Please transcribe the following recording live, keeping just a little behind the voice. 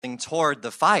toward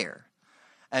the fire.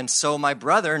 And so my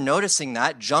brother, noticing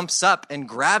that, jumps up and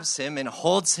grabs him and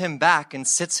holds him back and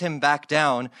sits him back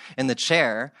down in the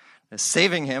chair,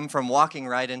 saving him from walking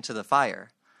right into the fire.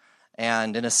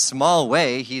 And in a small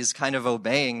way, he's kind of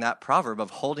obeying that proverb of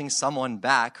holding someone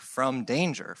back from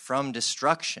danger, from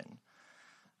destruction.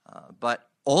 But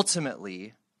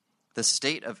ultimately, the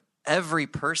state of every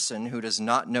person who does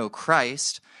not know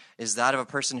Christ is that of a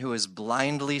person who is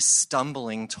blindly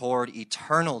stumbling toward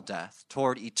eternal death,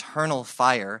 toward eternal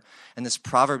fire. And this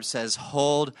proverb says,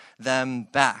 hold them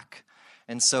back.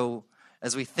 And so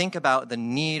as we think about the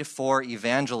need for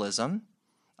evangelism,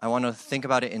 I want to think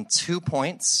about it in 2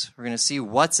 points. We're going to see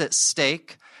what's at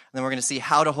stake, and then we're going to see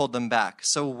how to hold them back.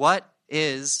 So what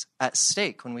is at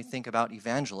stake when we think about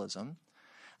evangelism?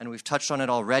 And we've touched on it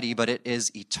already, but it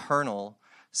is eternal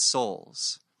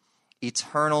souls.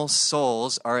 Eternal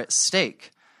souls are at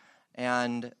stake.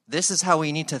 And this is how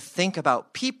we need to think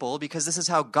about people, because this is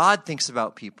how God thinks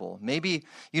about people. Maybe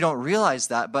you don't realize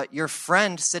that, but your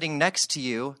friend sitting next to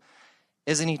you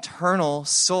is an eternal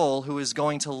soul who is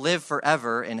going to live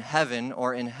forever in heaven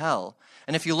or in hell.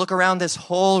 And if you look around this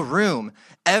whole room,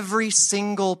 every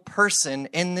single person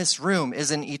in this room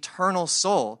is an eternal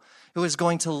soul who is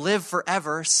going to live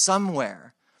forever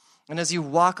somewhere. And as you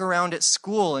walk around at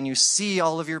school and you see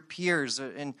all of your peers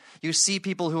and you see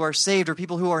people who are saved or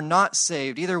people who are not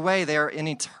saved, either way, they are an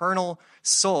eternal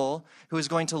soul who is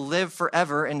going to live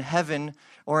forever in heaven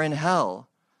or in hell.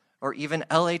 Or even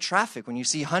LA traffic, when you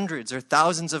see hundreds or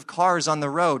thousands of cars on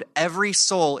the road, every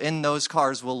soul in those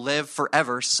cars will live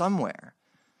forever somewhere.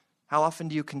 How often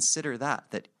do you consider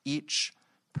that each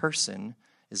person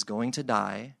is going to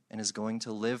die and is going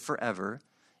to live forever,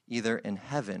 either in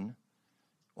heaven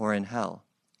or in hell?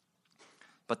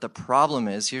 But the problem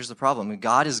is, here's the problem,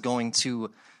 God is going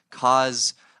to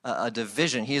cause a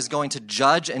division. He is going to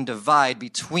judge and divide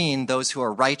between those who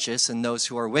are righteous and those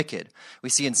who are wicked. We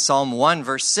see in Psalm 1,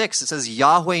 verse 6, it says,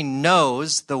 Yahweh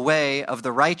knows the way of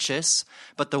the righteous,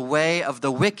 but the way of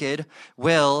the wicked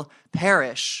will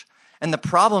perish. And the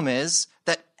problem is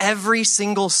that every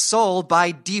single soul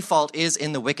by default is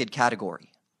in the wicked category.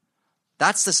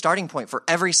 That's the starting point for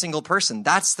every single person.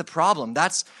 That's the problem.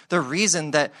 That's the reason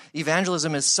that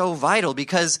evangelism is so vital,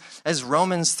 because as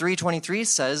Romans 3:23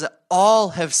 says, all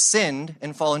have sinned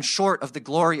and fallen short of the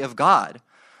glory of God.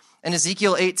 In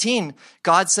Ezekiel 18,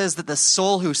 God says that the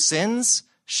soul who sins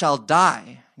shall die.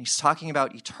 And he's talking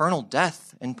about eternal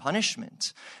death and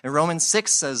punishment. And Romans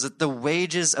 6 says that the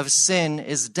wages of sin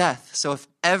is death. So if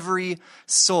every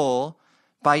soul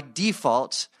by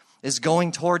default is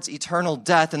going towards eternal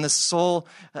death and the soul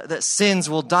that sins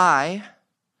will die,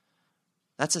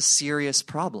 that's a serious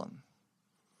problem.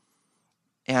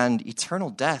 And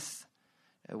eternal death,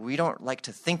 we don't like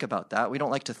to think about that. We don't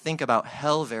like to think about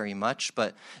hell very much,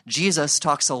 but Jesus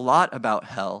talks a lot about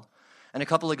hell. And a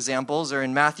couple examples are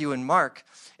in Matthew and Mark.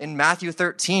 In Matthew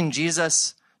 13,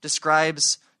 Jesus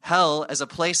describes hell as a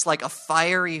place like a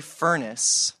fiery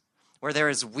furnace where there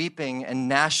is weeping and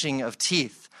gnashing of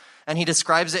teeth. And he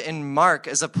describes it in Mark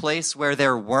as a place where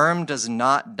their worm does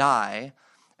not die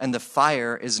and the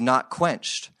fire is not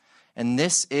quenched. And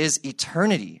this is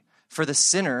eternity for the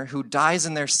sinner who dies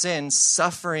in their sin,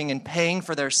 suffering and paying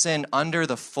for their sin under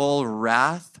the full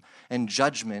wrath and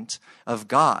judgment of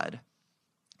God.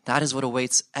 That is what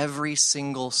awaits every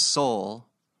single soul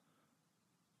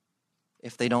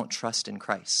if they don't trust in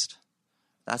Christ.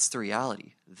 That's the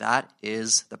reality. That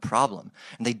is the problem.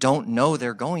 And they don't know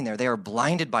they're going there. They are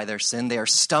blinded by their sin. They are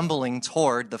stumbling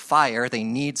toward the fire. They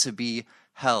need to be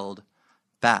held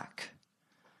back.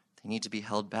 They need to be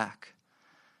held back.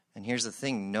 And here's the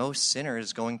thing. No sinner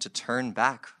is going to turn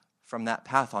back from that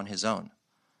path on his own.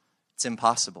 It's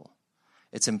impossible.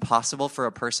 It's impossible for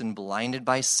a person blinded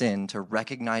by sin to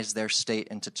recognize their state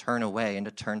and to turn away and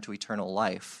to turn to eternal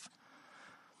life.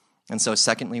 And so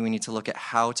secondly, we need to look at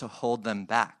how to hold them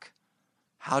back.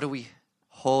 How do we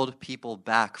hold people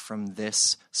back from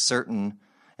this certain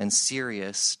and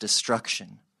serious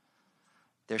destruction?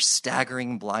 They're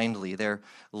staggering blindly. They're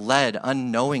led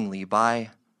unknowingly by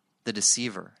the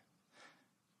deceiver.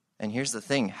 And here's the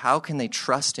thing. How can they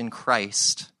trust in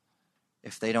Christ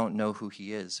if they don't know who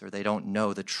he is or they don't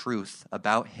know the truth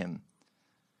about him?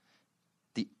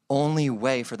 The only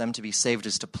way for them to be saved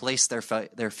is to place their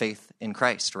faith in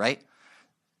Christ, right?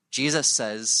 Jesus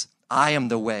says, I am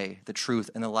the way, the truth,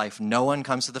 and the life. No one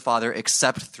comes to the Father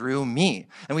except through me.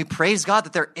 And we praise God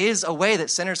that there is a way that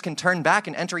sinners can turn back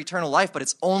and enter eternal life, but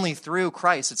it's only through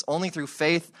Christ. It's only through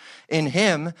faith in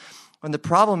him. And the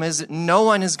problem is that no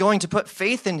one is going to put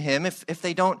faith in him if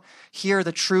they don't hear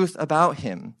the truth about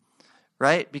him.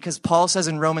 right? Because Paul says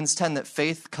in Romans 10 that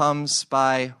faith comes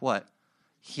by what?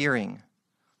 Hearing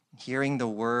the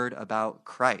word about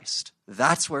Christ.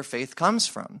 That's where faith comes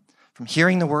from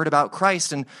hearing the word about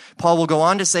Christ. And Paul will go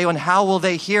on to say, and how will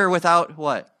they hear without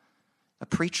what? A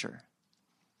preacher.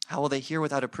 How will they hear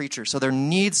without a preacher? So there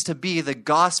needs to be the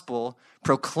gospel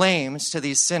proclaimed to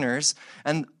these sinners.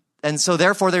 And so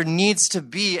therefore there needs to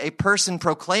be a person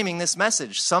proclaiming this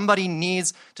message. Somebody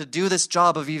needs to do this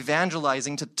job of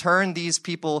evangelizing, to turn these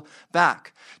people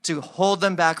back, to hold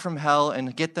them back from hell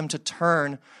and get them to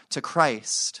turn to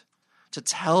Christ, to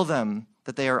tell them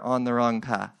that they are on the wrong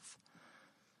path.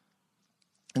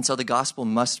 And so the gospel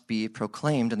must be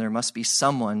proclaimed, and there must be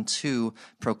someone to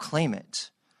proclaim it.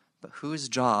 But whose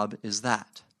job is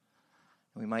that?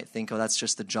 We might think, oh, that's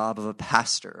just the job of a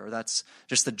pastor, or that's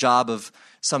just the job of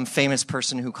some famous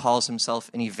person who calls himself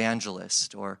an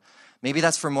evangelist, or maybe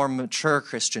that's for more mature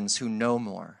Christians who know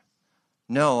more.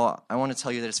 No, I want to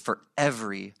tell you that it's for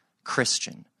every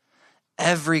Christian.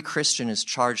 Every Christian is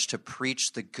charged to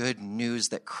preach the good news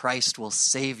that Christ will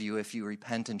save you if you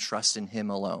repent and trust in him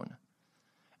alone.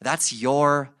 That's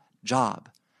your job.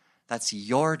 That's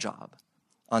your job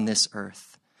on this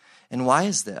earth. And why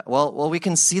is that? Well, we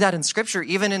can see that in Scripture,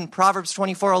 even in Proverbs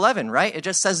 24:11, right? It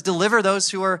just says, deliver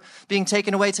those who are being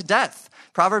taken away to death.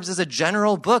 Proverbs is a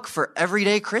general book for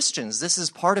everyday Christians. This is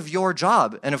part of your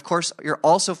job. And of course, you're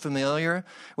also familiar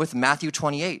with Matthew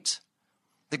 28,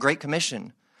 the Great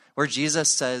Commission, where Jesus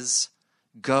says,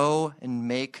 go and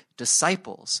make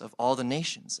disciples of all the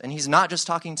nations. And he's not just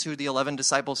talking to the 11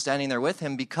 disciples standing there with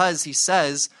him, because he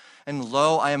says, and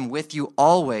lo, I am with you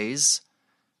always,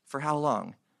 for how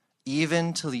long?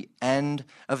 Even to the end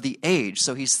of the age.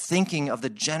 So he's thinking of the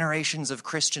generations of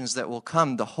Christians that will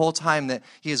come the whole time that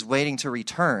he is waiting to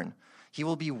return. He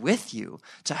will be with you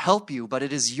to help you, but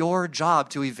it is your job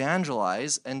to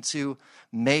evangelize and to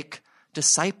make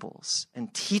disciples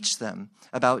and teach them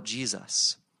about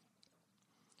Jesus.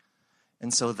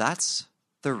 And so that's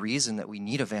the reason that we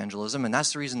need evangelism, and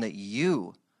that's the reason that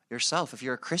you yourself, if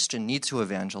you're a Christian, need to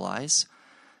evangelize.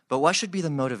 But what should be the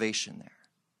motivation there?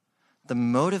 The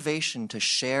motivation to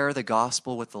share the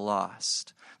gospel with the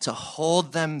lost, to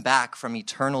hold them back from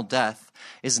eternal death,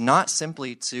 is not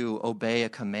simply to obey a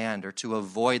command or to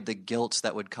avoid the guilt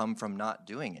that would come from not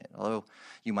doing it. Although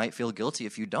you might feel guilty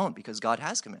if you don't, because God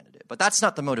has commanded it. But that's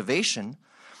not the motivation.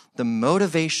 The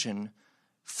motivation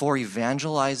for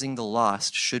evangelizing the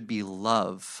lost should be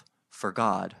love for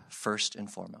God, first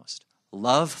and foremost.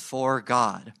 Love for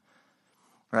God,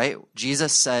 right?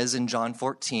 Jesus says in John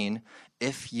 14,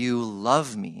 if you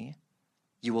love me,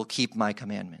 you will keep my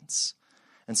commandments.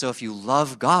 And so if you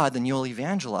love God, then you'll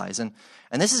evangelize. And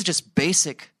this is just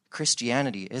basic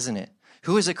Christianity, isn't it?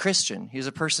 Who is a Christian? He's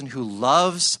a person who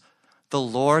loves the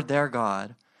Lord their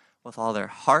God with all their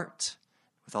heart,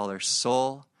 with all their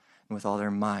soul, and with all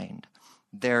their mind.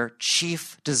 Their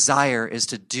chief desire is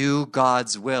to do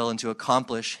God's will and to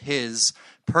accomplish his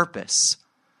purpose.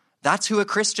 That's who a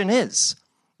Christian is.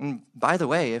 And by the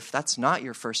way, if that's not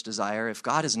your first desire, if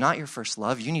God is not your first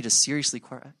love, you need to seriously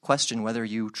question whether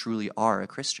you truly are a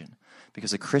Christian,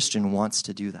 because a Christian wants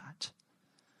to do that.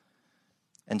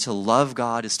 And to love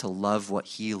God is to love what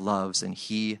he loves, and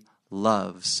he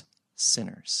loves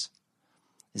sinners.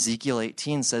 Ezekiel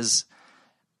 18 says,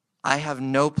 I have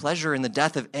no pleasure in the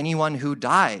death of anyone who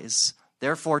dies.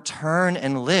 Therefore, turn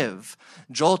and live.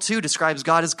 Joel 2 describes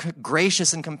God as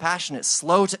gracious and compassionate,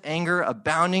 slow to anger,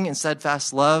 abounding in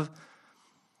steadfast love,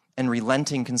 and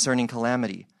relenting concerning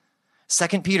calamity.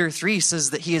 2 Peter 3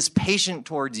 says that he is patient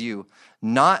towards you,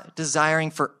 not desiring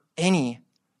for any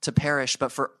to perish,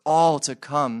 but for all to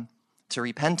come to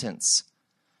repentance.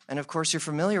 And of course, you're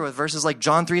familiar with verses like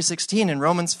John 3:16 and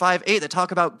Romans 5:8 that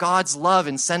talk about God's love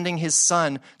in sending his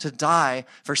son to die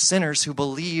for sinners who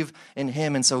believe in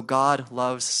him. And so God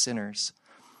loves sinners.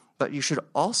 But you should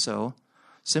also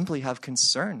simply have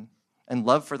concern and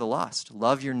love for the lost.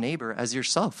 Love your neighbor as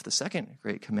yourself, the second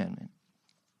great commandment.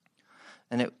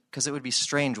 And because it would be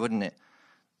strange, wouldn't it,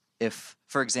 if,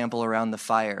 for example, around the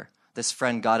fire, this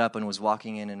friend got up and was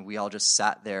walking in and we all just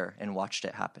sat there and watched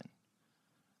it happen.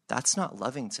 That's not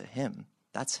loving to him.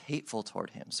 That's hateful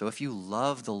toward him. So if you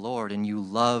love the Lord and you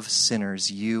love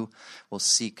sinners, you will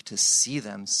seek to see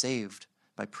them saved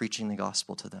by preaching the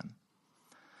gospel to them.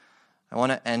 I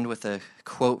want to end with a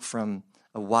quote from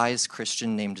a wise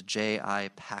Christian named J.I.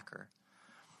 Packer.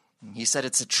 He said,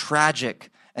 it's a tragic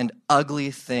and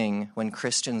ugly thing when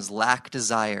Christians lack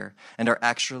desire and are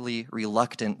actually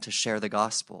reluctant to share the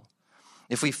gospel.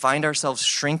 If we find ourselves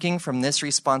shrinking from this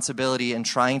responsibility and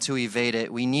trying to evade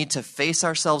it, we need to face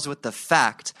ourselves with the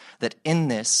fact that in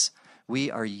this,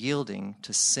 we are yielding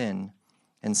to sin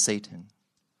and Satan.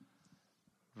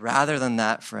 Rather than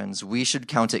that, friends, we should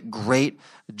count it great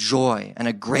joy and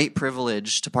a great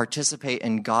privilege to participate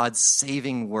in God's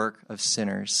saving work of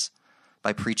sinners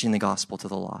by preaching the gospel to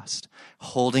the lost,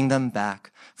 holding them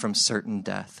back from certain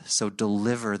death. So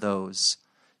deliver those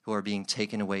who are being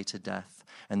taken away to death,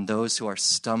 and those who are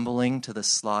stumbling to the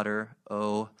slaughter,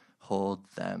 oh, hold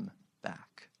them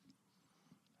back.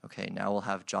 Okay, now we'll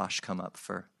have Josh come up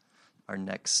for our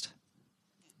next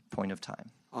point of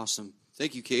time. Awesome.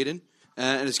 Thank you, Caden.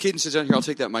 And as Caden sits down here, I'll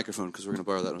take that microphone because we're going to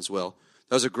borrow that one as well.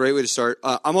 That was a great way to start.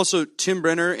 I'm also, Tim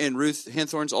Brenner and Ruth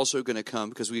Hanthorn's also going to come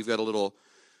because we've got a little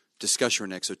discussion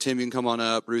next. So Tim, you can come on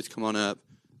up. Ruth, come on up.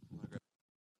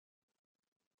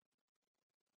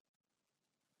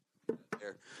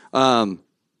 There.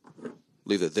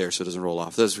 Leave it there so it doesn't roll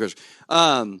off. That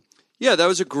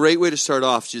was a great way to start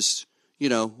off. Just,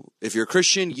 if you're a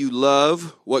Christian, you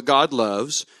love what God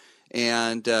loves,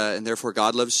 and therefore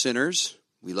God loves sinners.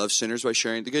 We love sinners by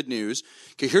sharing the good news.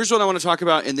 Okay, here's what I want to talk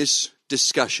about in this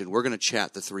discussion. We're going to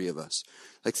chat, the three of us,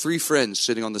 like three friends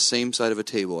sitting on the same side of a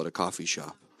table at a coffee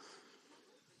shop.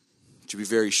 It should be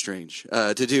very strange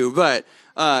to do. But,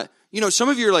 some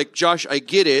of you are like, Josh, I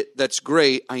get it. That's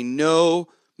great. I know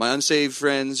my unsaved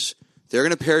friends, they're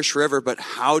going to perish forever. But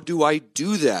how do I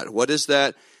do that? What does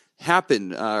that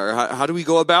happen? Or how do we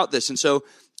go about this? And so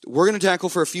we're going to tackle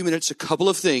for a few minutes a couple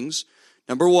of things.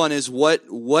 Number one is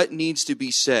what needs to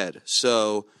be said.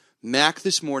 So Mac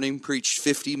this morning preached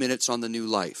 50 minutes on the new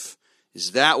life.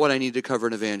 Is that what I need to cover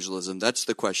in evangelism? That's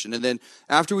the question. And then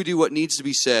after we do what needs to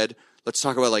be said, let's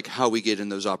talk about how we get in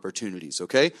those opportunities,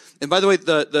 okay? And by the way,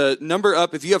 the number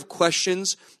up, if you have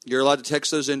questions, you're allowed to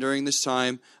text those in during this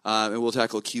time, and we'll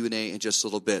tackle Q&A in just a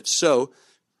little bit. So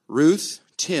Ruth,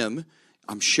 Tim,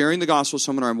 I'm sharing the gospel with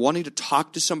someone, or I'm wanting to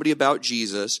talk to somebody about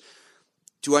Jesus.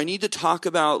 Do I need to talk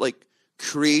about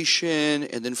creation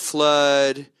and then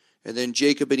flood and then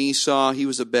Jacob and Esau, he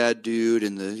was a bad dude,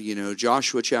 and the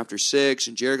Joshua chapter 6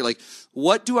 and Jericho?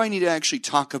 What do I need to actually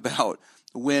talk about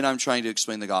when I'm trying to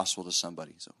explain the gospel to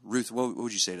somebody? So Ruth, what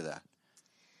would you say to that?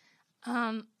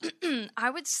 I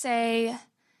would say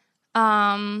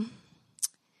I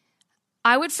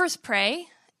would first pray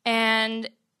and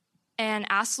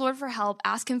ask the Lord for help,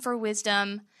 ask him for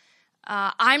wisdom.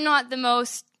 I'm not the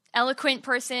most eloquent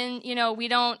person,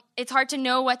 it's hard to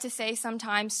know what to say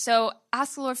sometimes. So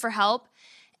ask the Lord for help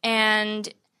and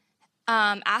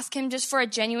ask him just for a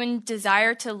genuine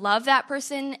desire to love that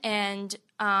person and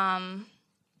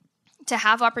to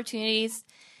have opportunities.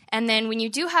 And then when you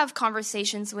do have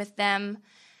conversations with them,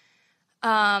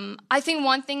 I think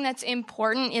one thing that's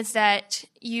important is that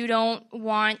you don't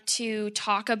want to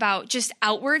talk about just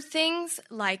outward things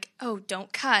like, oh,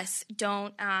 don't cuss,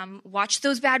 don't watch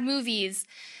those bad movies,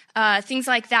 things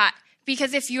like that.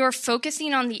 Because if you're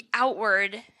focusing on the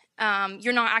outward,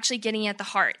 you're not actually getting at the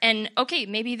heart. And okay,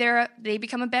 maybe they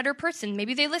become a better person.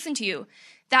 Maybe they listen to you.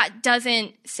 That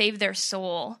doesn't save their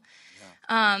soul.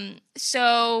 Yeah.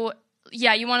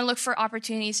 You want to look for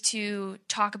opportunities to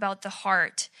talk about the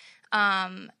heart.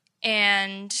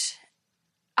 And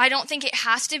I don't think it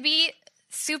has to be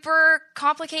super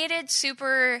complicated,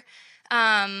 super,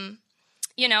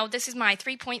 this is my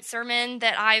 3-point sermon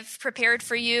that I've prepared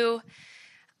for you.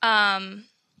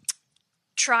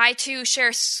 Try to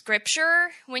share scripture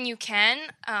when you can.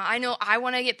 I know I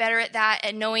want to get better at that,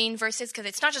 at knowing verses, because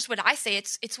it's not just what I say,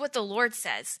 it's what the Lord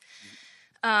says.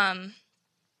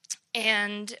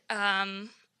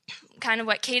 Kind of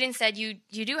what Caden said, you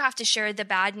do have to share the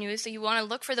bad news, so you want to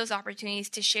look for those opportunities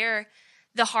to share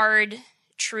the hard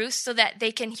truth so that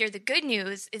they can hear the good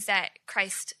news is that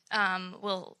Christ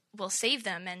will save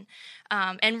them.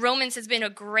 And Romans has been a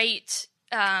great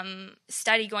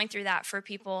study going through that for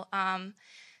people. A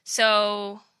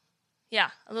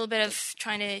little bit of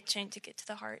trying to get to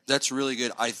the heart. That's really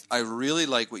good. I really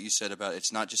like what you said about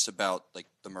it's not just about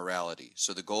the morality.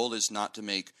 So the goal is not to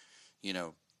make,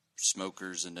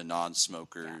 smokers into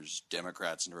non-smokers, yeah,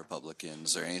 Democrats into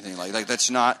Republicans, or anything like that. That's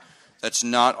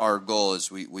not our goal. Is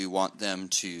we want them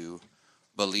to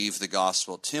believe the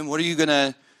gospel. Tim, what are you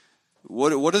gonna?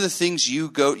 What are the things you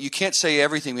can't say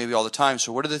everything maybe all the time.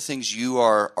 So what are the things you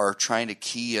are trying to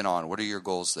key in on? What are your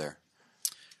goals there?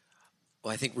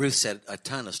 Well, I think Ruth said a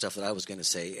ton of stuff that I was going to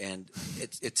say, and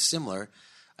it's similar.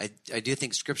 I do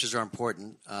think scriptures are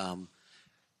important.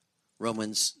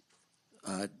 Romans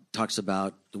talks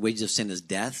about the wages of sin is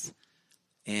death,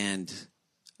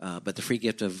 but the free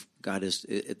gift of God is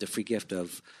the free gift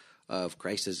of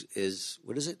Christ is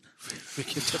what is it? Free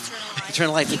gift of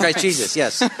eternal life through Christ Jesus.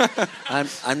 Yes,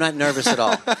 I'm not nervous at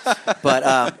all.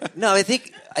 But no, I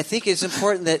think it's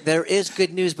important that there is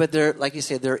good news, but there, like you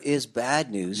said, there is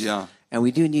bad news. Yeah. And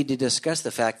we do need to discuss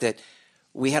the fact that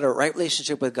we had a right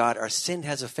relationship with God. Our sin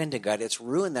has offended God. It's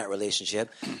ruined that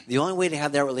relationship. The only way to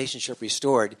have that relationship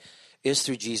restored is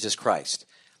through Jesus Christ.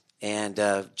 And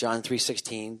John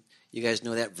 3:16, you guys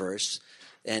know that verse.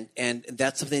 And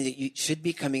that's something that you should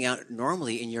be coming out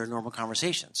normally in your normal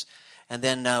conversations. And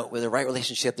then with a right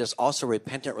relationship, there's also a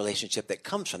repentant relationship that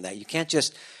comes from that. You can't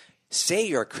just say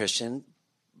you're a Christian,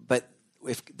 but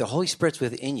if the Holy Spirit's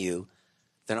within you,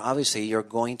 then obviously you're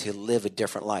going to live a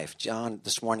different life. John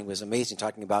this morning was amazing,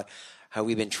 talking about how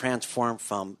we've been transformed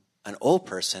from an old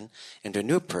person into a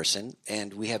new person,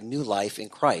 and we have new life in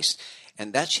Christ.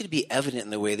 And that should be evident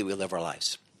in the way that we live our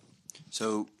lives.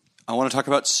 So I want to talk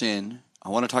about sin. I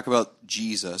want to talk about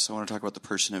Jesus. I want to talk about the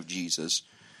person of Jesus.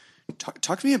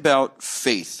 Talk to me about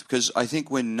faith, because I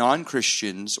think when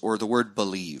non-Christians, or the word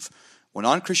believe, when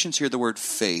non-Christians hear the word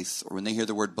faith, or when they hear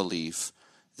the word belief,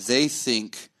 they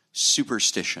think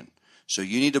superstition. So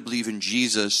you need to believe in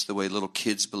Jesus the way little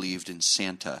kids believed in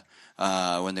Santa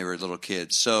when they were little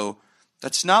kids. So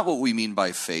that's not what we mean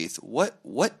by faith. What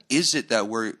is it that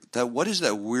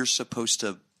we're supposed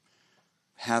to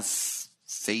have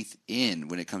faith in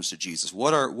when it comes to Jesus?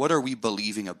 What are we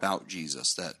believing about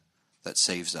Jesus that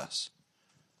saves us?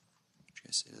 What did you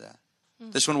guys say to that?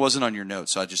 This one wasn't on your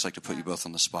notes, so I'd just like to put you both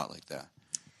on the spot like that.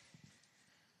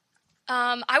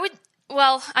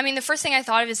 The first thing I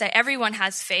thought of is that everyone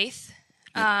has faith.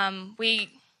 We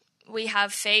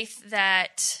have faith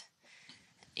that,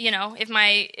 if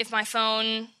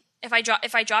I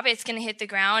drop it, it's going to hit the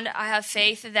ground. I have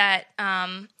faith that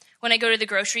when I go to the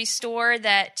grocery store,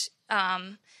 that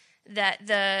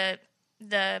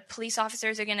the police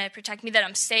officers are going to protect me, that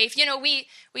I'm safe.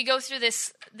 We go through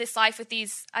this life with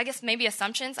these, I guess, maybe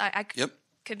assumptions. I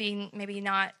could be maybe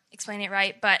not explaining it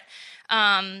right, but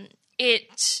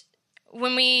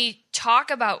when we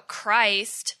talk about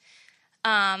Christ,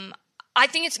 I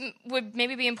think would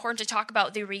maybe be important to talk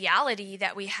about the reality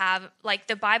that we have. Like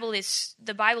the Bible is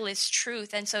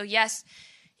truth, and so yes,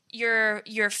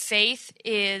 your faith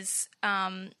is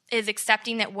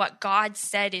accepting that what God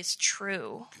said is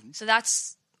true. So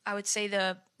that's, I would say,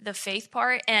 the faith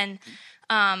part. And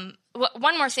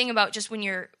one more thing about just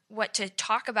what to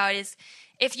talk about is,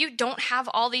 if you don't have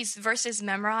all these verses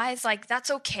memorized, that's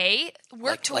okay.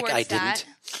 Work towards that.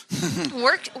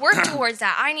 work towards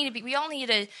that. We all need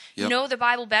to know the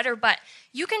Bible better, but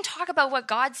you can talk about what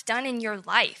God's done in your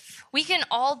life. We can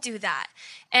all do that.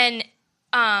 And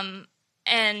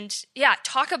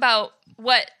talk about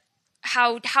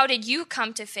how did you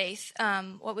come to faith?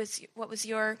 What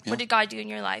did God do in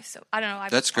your life? So I don't know.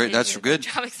 That's great. That's good.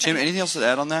 Tim, anything else to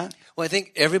add on that? Well, I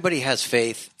think everybody has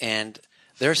faith, and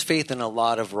there's faith in a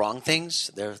lot of wrong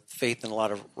things. There's faith in a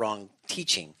lot of wrong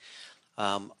teaching.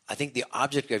 I think the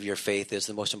object of your faith is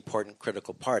the most important,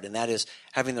 critical part, and that is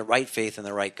having the right faith in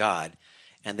the right God.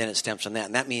 And then it stems from that.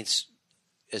 And that means,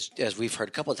 as we've heard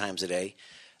a couple of times today,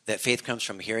 that faith comes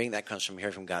from hearing. That comes from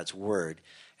hearing from God's Word.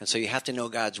 And so you have to know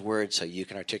God's Word so you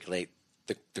can articulate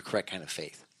the correct kind of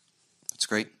faith. That's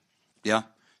great. Yeah.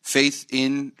 Faith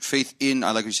in,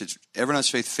 I like what you said, everyone has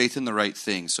faith in the right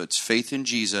thing. So it's faith in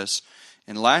Jesus.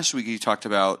 And last week you talked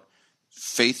about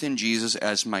faith in Jesus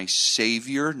as my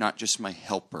Savior, not just my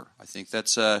helper. I think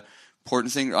that's an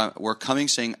important thing. We're coming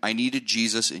saying, I needed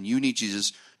Jesus and you need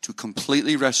Jesus to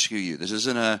completely rescue you. This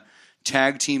isn't a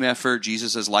tag team effort.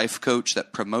 Jesus as life coach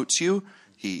that promotes you.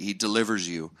 He delivers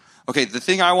you. Okay, the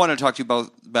thing I want to talk to you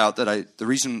about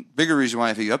the bigger reason why I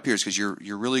have you up here is because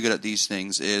you're really good at these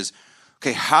things is,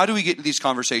 okay, how do we get into these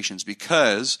conversations?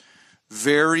 Because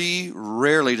very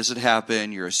rarely does it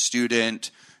happen. You're a student,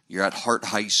 you're at Hart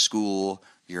High School,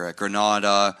 you're at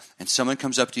Granada, and someone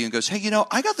comes up to you and goes, hey,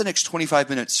 I got the next 25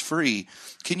 minutes free.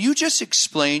 Can you just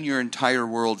explain your entire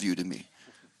worldview to me?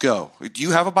 Go. Do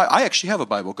you have a Bible? I actually have a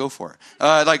Bible. Go for it.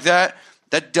 Like that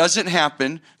doesn't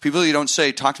happen. People, you don't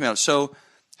say, talk to me about it. So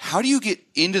how do you get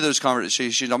into those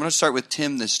conversations? I'm going to start with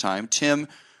Tim this time. Tim,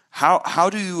 how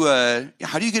do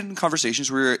you get in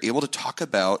conversations where you're able to talk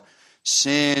about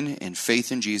sin and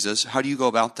faith in Jesus? How do you go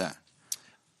about that?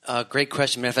 Great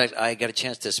question. Matter of fact, I got a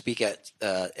chance to speak at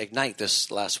Ignite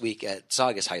this last week at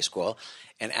Saugus High School.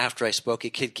 And after I spoke, a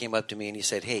kid came up to me and he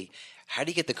said, hey, how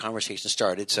do you get the conversation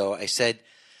started? So I said,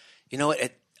 you know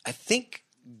what, I think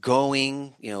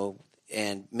going,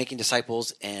 and making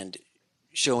disciples and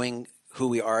showing who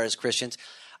we are as Christians,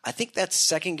 I think that's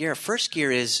second gear. First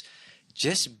gear is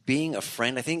just being a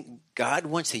friend. I think God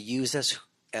wants to use us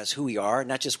as who we are,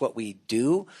 not just what we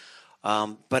do.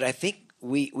 But I think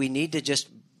we need to just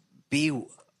be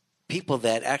people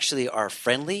that actually are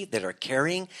friendly, that are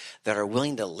caring, that are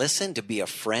willing to listen, to be a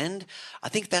friend. I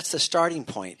think that's the starting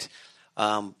point.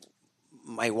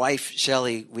 my wife,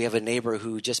 Shelley, we have a neighbor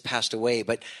who just passed away,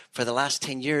 but for the last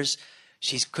 10 years,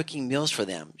 she's cooking meals for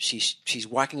them. She's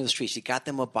walking the streets. She got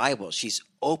them a Bible. She's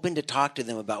open to talk to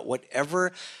them about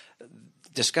whatever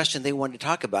discussion they wanted to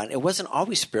talk about. It wasn't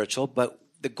always spiritual, but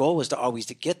the goal was to always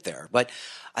to get there. But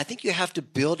I think you have to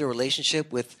build a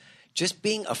relationship with just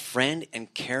being a friend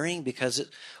and caring, because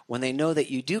when they know that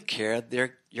you do care,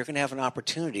 you're going to have an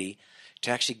opportunity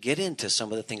to actually get into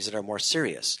some of the things that are more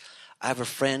serious. I have a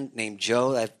friend named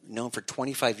Joe I've known for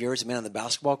 25 years. I've been on the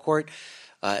basketball court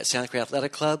at Santa Cruz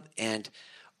Athletic Club. And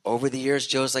over the years,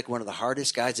 Joe's like one of the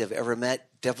hardest guys I've ever met,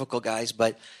 difficult guys.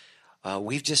 But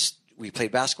we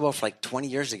played basketball for like 20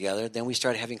 years together. Then we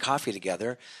started having coffee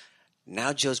together.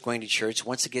 Now Joe's going to church,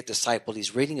 wants to get discipled.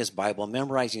 He's reading his Bible,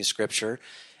 memorizing scripture,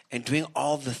 and doing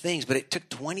all the things. But it took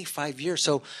 25 years.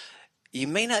 So you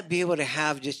may not be able to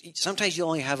have sometimes you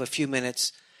only have a few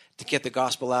minutes to get the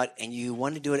gospel out, and you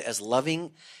want to do it as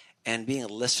loving and being a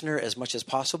listener as much as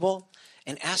possible,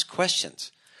 and ask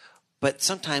questions. But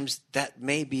sometimes that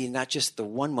may be not just the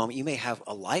one moment. You may have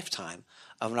a lifetime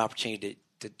of an opportunity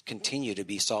to continue to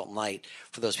be salt and light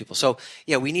for those people. So,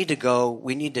 yeah, we need to go.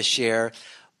 We need to share.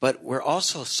 But we're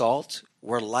also salt.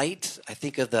 We're light. I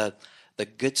think of the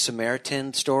Good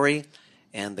Samaritan story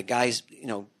and the guy's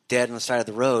dead on the side of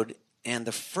the road. And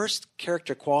the first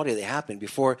character quality that happened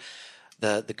before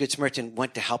the Good Samaritan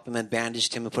went to help him and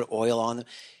bandaged him and put oil on him,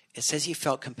 it says he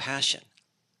felt compassion.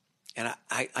 And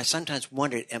I sometimes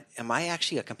wondered, am I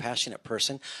actually a compassionate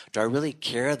person? Do I really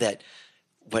care that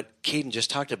what Caden just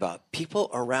talked about,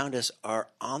 people around us are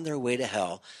on their way to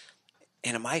hell,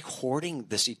 and am I hoarding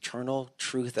this eternal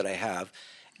truth that I have?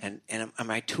 And am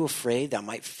I too afraid that I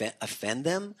might offend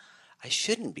them? I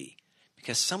shouldn't be,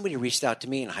 because somebody reached out to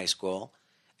me in high school,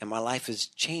 and my life has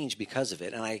changed because of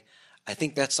it. And I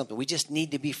think that's something. We just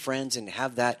need to be friends and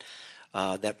have that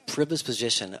privileged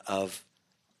position of,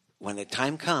 when the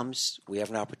time comes, we have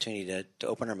an opportunity to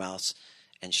open our mouths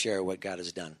and share what God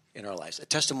has done in our lives.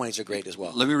 Testimonies are great as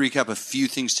well. Let me recap a few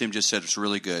things Tim just said. It's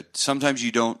really good. Sometimes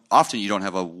often you don't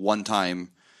have a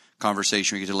one-time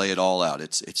conversation where you get to lay it all out.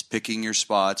 It's picking your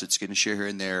spots. It's getting to share here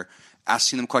and there,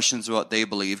 asking them questions about what they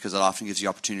believe, because that often gives you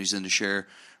opportunities then to share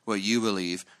what you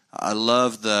believe. I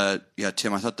love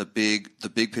Tim, I thought the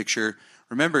big picture.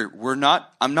 Remember,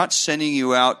 I'm not sending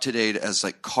you out today as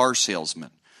like car salesmen.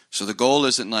 So the goal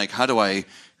isn't like, how do I,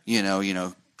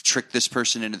 trick this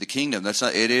person into the kingdom? That's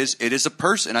not. It is a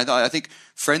person. I think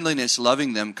friendliness,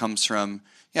 loving them, comes from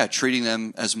treating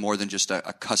them as more than just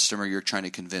a customer you're trying to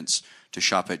convince to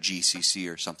shop at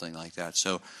GCC or something like that.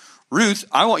 So, Ruth,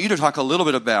 I want you to talk a little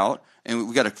bit about, and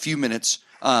we've got a few minutes.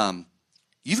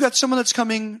 You've got someone that's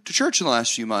coming to church in the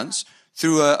last few months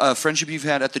through a friendship you've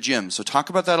had at the gym. So talk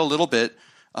about that a little bit,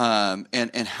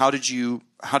 and how did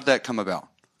that come about?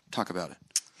 Talk about it.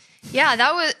 Yeah,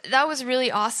 that was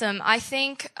really awesome. I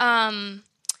think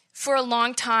for a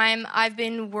long time I've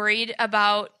been worried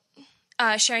about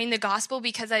sharing the gospel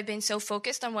because I've been so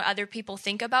focused on what other people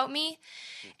think about me.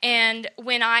 And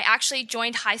when I actually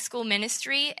joined high school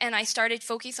ministry and I started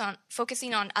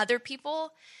focusing on other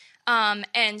people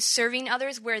and serving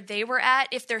others where they were at,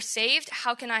 if they're saved,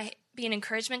 how can I be an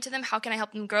encouragement to them? How can I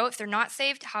help them grow? If they're not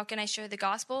saved, how can I share the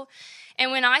gospel?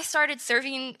 And when I started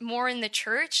serving more in the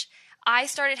church, I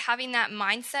started having that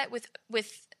mindset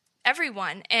with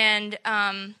everyone. And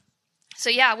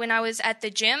when I was at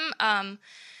the gym,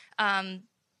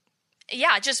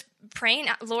 just praying,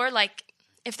 Lord, like,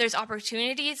 if there's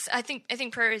opportunities, I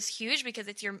think prayer is huge because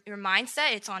it's your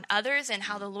mindset. It's on others and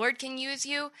how the Lord can use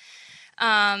you.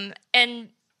 There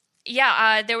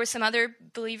were some other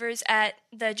believers at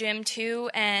the gym too,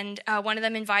 and one of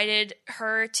them invited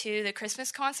her to the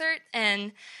Christmas concert,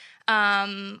 and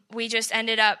we just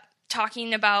ended up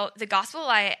talking about the gospel.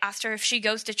 I asked her if she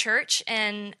goes to church,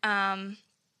 and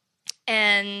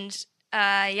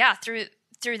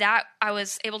through that I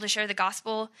was able to share the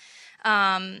gospel,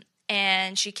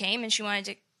 and she came and she wanted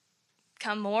to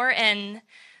come more. And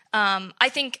I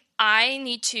think I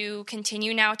need to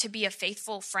continue now to be a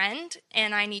faithful friend,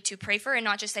 and I need to pray for her and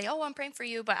not just say, "Oh, I'm praying for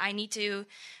you," but I need to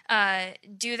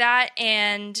do that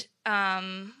and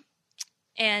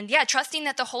trusting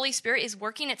that the Holy Spirit is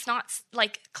working. It's not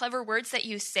like clever words that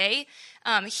you say.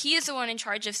 He is the one in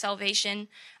charge of salvation,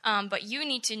 but you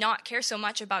need to not care so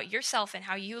much about yourself and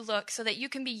how you look so that you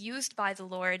can be used by the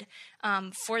Lord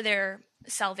for their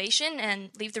salvation,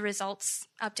 and leave the results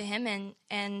up to Him,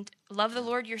 and love the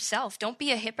Lord yourself. Don't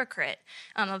be a hypocrite.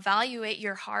 Evaluate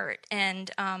your heart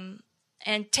and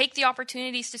take the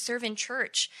opportunities to serve in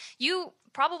church. You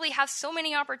probably have so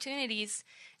many opportunities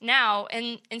now,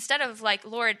 and instead of like,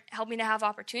 Lord, help me to have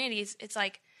opportunities, it's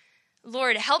like,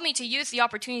 Lord, help me to use the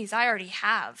opportunities I already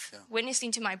have,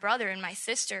 witnessing to my brother and my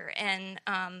sister, and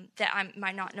that I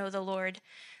might not know the Lord.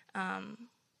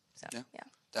 Yeah.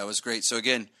 That was great. So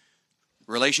again,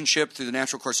 relationship through the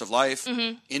natural course of life,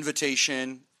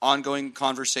 invitation, ongoing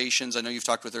conversations. I know you've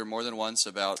talked with her more than once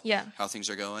about how things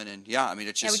are going. And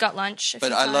it's just... we got lunch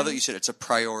But I love that you said it's a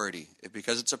priority.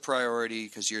 Because it's a priority,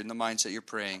 because you're in the mindset you're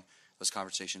praying, those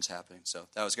conversations happening. So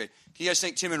that was great. Can you guys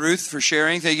thank Tim and Ruth for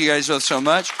sharing? Thank you guys both so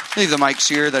much. Leave the mics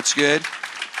here. That's good.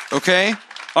 Okay.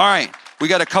 All right. We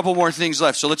got a couple more things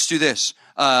left. So let's do this.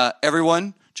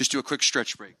 Everyone, just do a quick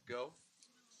stretch break. Go.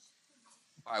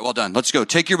 All right. Well done. Let's go.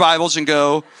 Take your Bibles and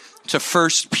go to 1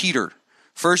 Peter.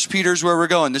 1 Peter is where we're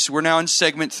going. We're now in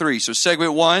segment 3. So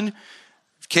segment 1,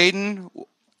 Caden,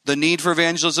 the need for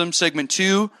evangelism. Segment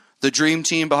 2, the dream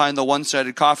team behind the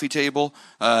one-sided coffee table.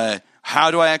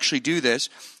 How do I actually do this?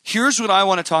 Here's what I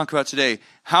want to talk about today.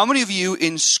 How many of you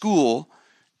in school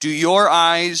do your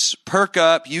eyes perk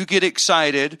up, you get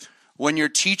excited when your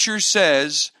teacher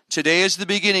says, today is the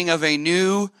beginning of a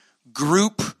new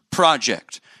group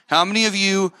project? How many of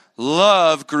you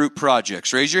love group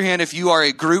projects? Raise your hand if you are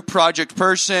a group project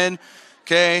person,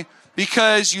 okay?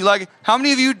 Because you like it. How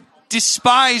many of you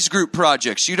despise group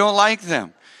projects? You don't like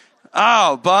them?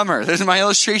 Oh, bummer. My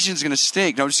illustration is going to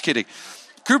stink. No, I'm just kidding.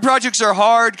 Group projects are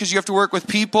hard because you have to work with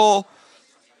people.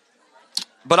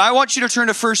 But I want you to turn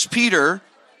to 1 Peter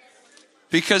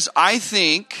because I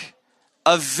think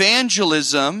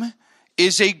evangelism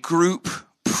is a group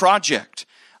project.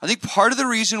 I think part of the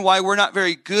reason why we're not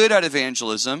very good at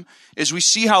evangelism is we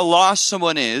see how lost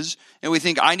someone is, and we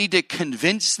think, I need to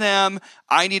convince them,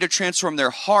 I need to transform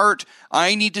their heart,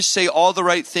 I need to say all the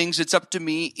right things. It's up to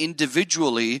me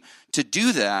individually to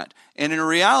do that. And in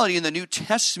reality, in the New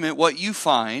Testament, what you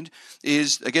find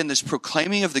is, again, this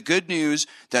proclaiming of the good news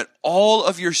that all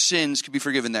of your sins can be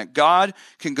forgiven, that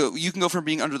you can go from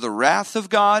being under the wrath of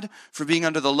God, from being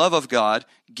under the love of God.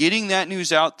 Getting that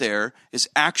news out there is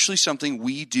actually something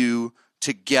we do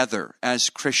together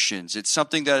as Christians. It's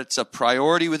something that it's a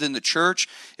priority within the church.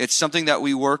 It's something that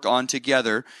we work on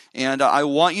together. And I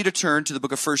want you to turn to the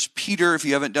book of 1 Peter if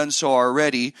you haven't done so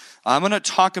already. I'm going to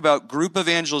talk about group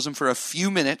evangelism for a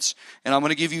few minutes, and I'm going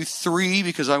to give you 3,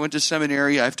 because I went to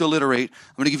seminary, I have to alliterate.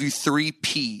 I'm going to give you 3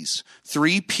 P's.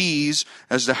 3 P's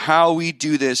as to how we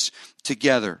do this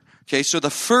together. Okay, so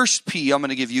the first P I'm going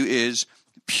to give you is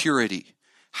purity.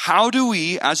 How do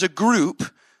we, as a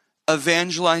group,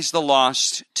 evangelize the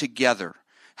lost together?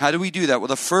 How do we do that? Well,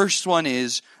 the first one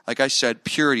is, like I said,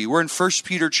 purity. We're in 1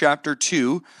 Peter chapter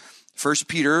 2. 1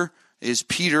 Peter is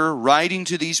Peter writing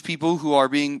to these people who are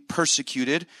being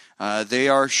persecuted. They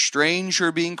are strange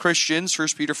for being Christians. 1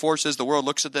 Peter 4 says the world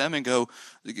looks at them and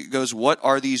goes, what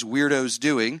are these weirdos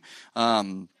doing?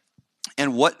 And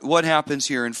what happens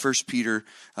here in 1 Peter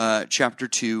chapter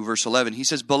 2, verse 11? He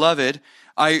says, Beloved,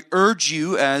 I urge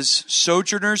you as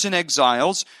sojourners and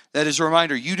exiles, that is a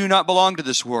reminder, you do not belong to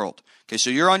this world. Okay, so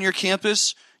you're on your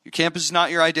campus. Your campus is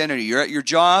not your identity. You're at your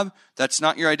job. That's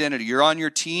not your identity. You're on your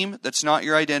team. That's not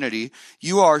your identity.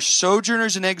 You are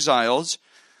sojourners and exiles.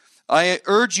 I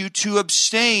urge you to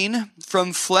abstain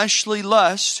from fleshly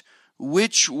lust,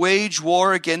 which wage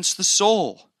war against the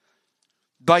soul,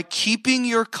 by keeping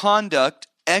your conduct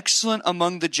excellent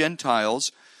among the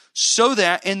Gentiles, so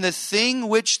that in the thing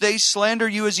which they slander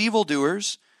you as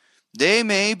evildoers, they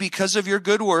may, because of your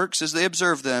good works, as they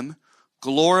observe them,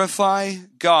 glorify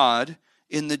God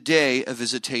in the day of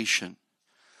visitation.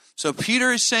 So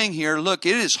Peter is saying here, look,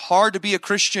 it is hard to be a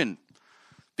Christian,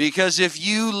 because if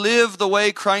you live the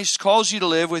way Christ calls you to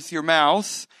live with your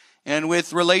mouth and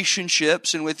with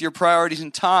relationships and with your priorities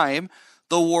and time,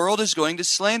 the world is going to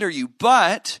slander you.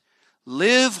 But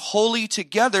live holy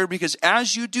together, because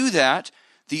as you do that,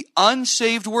 the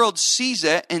unsaved world sees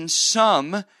it and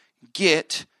some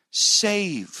get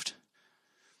saved.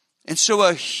 And so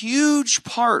a huge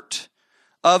part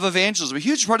of evangelism, a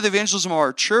huge part of the evangelism of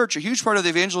our church, a huge part of the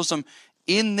evangelism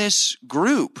in this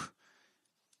group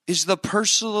is the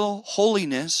personal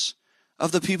holiness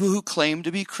of the people who claim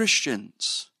to be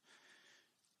Christians.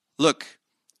 Look,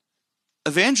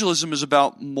 evangelism is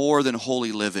about more than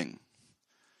holy living.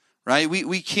 Right?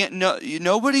 We can't know.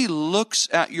 Nobody looks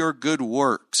at your good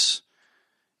works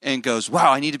and goes,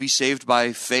 wow, I need to be saved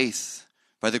by faith,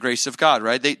 by the grace of God,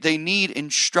 right? They need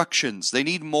instructions. They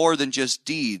need more than just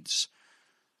deeds.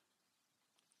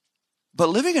 But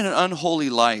living an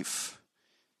unholy life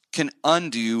can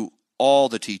undo all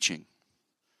the teaching,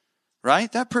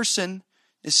 right? That person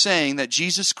is saying that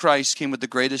Jesus Christ came with the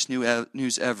greatest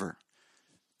news ever.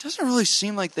 It doesn't really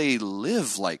seem like they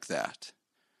live like that.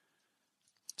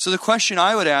 So the question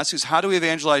I would ask is, how do we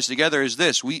evangelize together is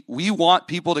this. We want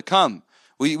people to come.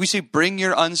 We say, bring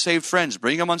your unsaved friends.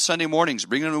 Bring them on Sunday mornings.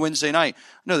 Bring them on Wednesday night.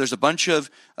 No, there's a bunch of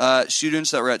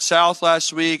students that were at South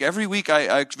last week. Every week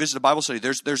I visit a Bible study.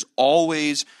 There's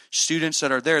always students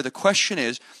that are there. The question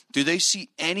is, do they see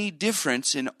any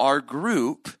difference in our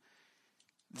group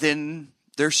than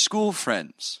their school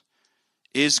friends?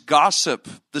 Is gossip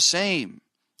the same?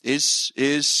 Is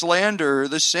slander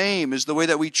the same? Is the way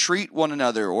that we treat one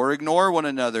another or ignore one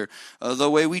another, the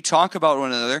way we talk about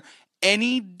one another,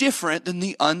 any different than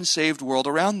the unsaved world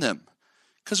around them?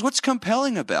 Because what's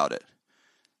compelling about it?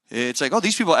 It's like, oh,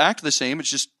 these people act the same.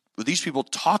 It's just these people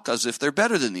talk as if they're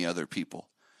better than the other people.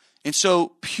 And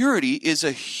so purity is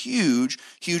a huge,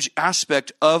 huge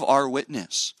aspect of our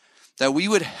witness, that we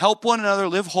would help one another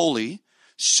live holy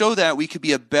so that we could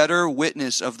be a better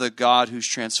witness of the God who's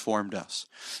transformed us.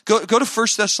 Go to 1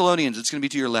 Thessalonians. It's going to be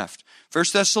to your left. 1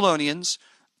 Thessalonians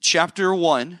chapter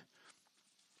 1.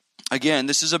 Again,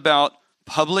 this is about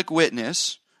public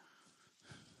witness.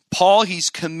 Paul, he's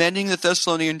commending the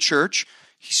Thessalonian church.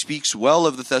 He speaks well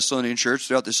of the Thessalonian church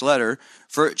throughout this letter.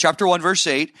 For chapter 1, verse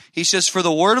 8, he says, "For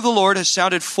the word of the Lord has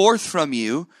sounded forth from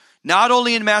you, not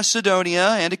only in Macedonia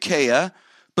and Achaia,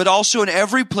 but also in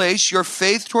every place your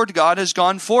faith toward God has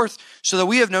gone forth, so that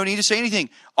we have no need to say anything."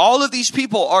 All of these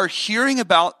people are hearing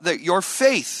about your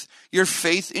faith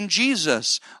in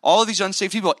Jesus. All of these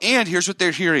unsaved people. And here's what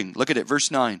they're hearing. Look at it,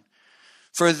 verse 9.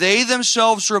 "For they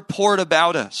themselves report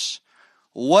about us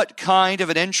what kind of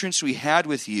an entrance we had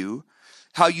with you,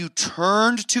 how you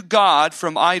turned to God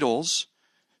from idols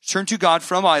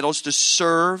to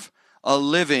serve a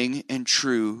living and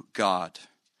true God."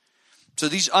 So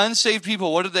these unsaved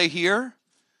people, what do they hear?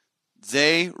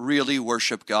 They really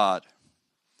worship God.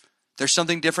 There's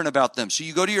something different about them. So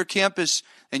you go to your campus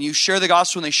and you share the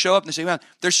gospel and they show up and they say, man,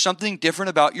 there's something different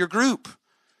about your group.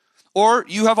 Or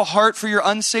you have a heart for your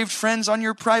unsaved friends on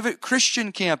your private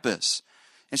Christian campus.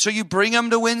 And so you bring them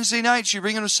to Wednesday nights, you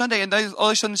bring them to Sunday, and they all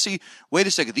of a sudden see, wait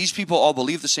a second, these people all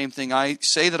believe the same thing I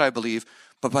say that I believe,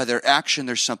 but by their action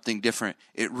there's something different.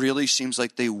 It really seems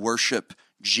like they worship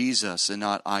Jesus and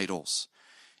not idols.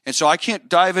 And so I can't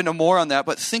dive into more on that,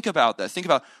 but think about that. Think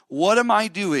about, what am I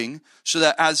doing so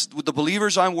that as with the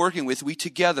believers I'm working with, we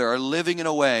together are living in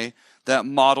a way that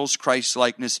models Christ's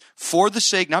likeness for the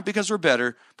sake, not because we're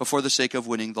better, but for the sake of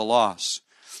winning the lost.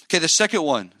 Okay, the second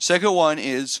one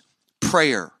is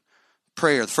prayer.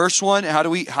 Prayer. The first one, how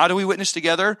do we witness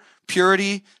together?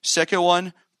 Purity. Second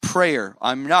one, prayer.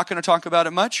 I'm not going to talk about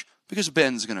it much because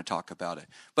Ben's going to talk about it.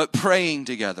 But praying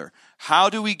together. How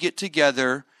do we get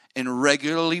together and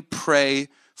regularly pray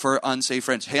for unsaved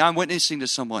friends? Hey, I'm witnessing to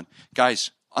someone.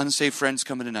 Guys, unsaved friends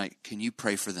coming tonight. Can you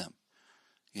pray for them?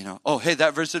 You know, oh, hey,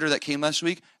 that visitor that came last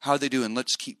week, how are they doing?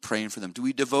 Let's keep praying for them. Do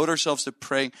we devote ourselves to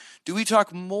praying? Do we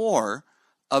talk more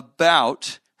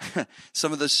about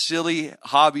some of the silly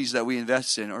hobbies that we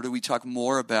invest in, or do we talk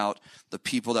more about the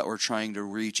people that we're trying to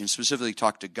reach and specifically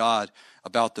talk to God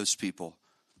about those people?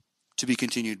 To be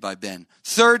continued by Ben.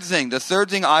 The third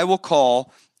thing I will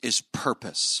call is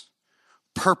purpose.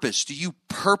 Purpose. Do you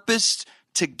purpose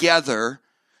together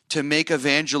to make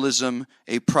evangelism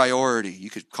a priority? You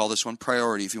could call this one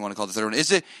priority if you want to call it the third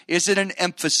one. Is it an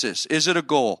emphasis? Is it a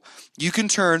goal? You can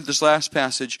turn this last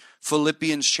passage,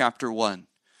 Philippians chapter 1.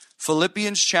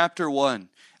 Philippians chapter 1.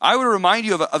 I would remind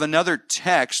you of another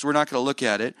text. We're not going to look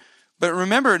at it. But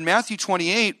remember in Matthew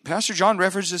 28, Pastor John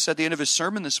referenced this at the end of his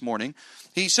sermon this morning.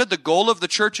 He said the goal of the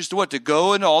church is to what? To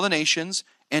go into all the nations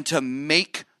and to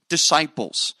make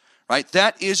disciples, right?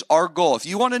 That is our goal. If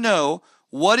you want to know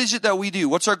what is it that we do,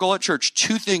 what's our goal at church?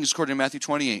 Two things according to Matthew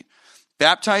 28.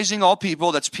 Baptizing all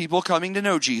people, that's people coming to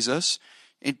know Jesus,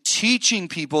 and teaching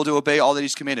people to obey all that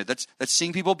he's commanded. That's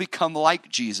seeing people become like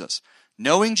Jesus.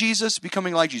 Knowing Jesus,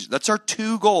 becoming like Jesus. That's our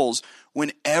two goals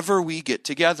whenever we get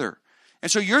together. And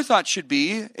so your thought should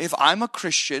be, if I'm a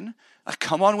Christian, I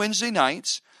come on Wednesday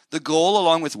nights, the goal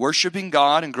along with worshiping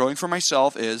God and growing for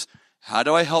myself is, how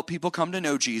do I help people come to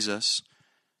know Jesus?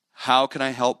 How can I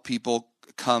help people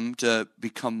come to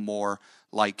become more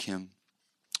like him?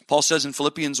 Paul says in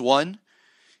Philippians 1,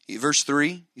 verse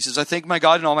 3, he says, "I thank my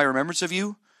God in all my remembrance of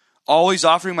you, always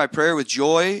offering my prayer with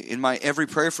joy in my every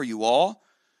prayer for you all,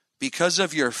 because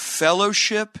of your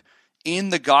fellowship in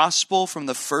the gospel from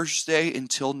the first day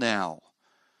until now."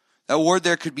 That word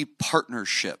there could be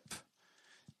partnership.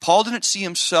 Paul didn't see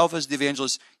himself as the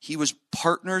evangelist. He was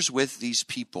partners with these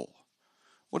people.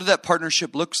 What did that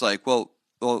partnership look like? Well,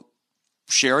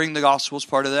 sharing the gospel is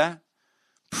part of that.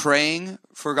 Praying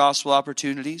for gospel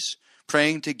opportunities.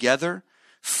 Praying together.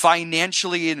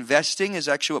 Financially investing is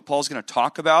actually what Paul's going to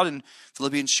talk about in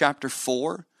Philippians chapter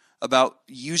 4. about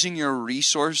using your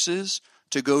resources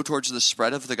to go towards the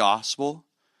spread of the gospel,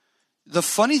 the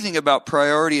funny thing about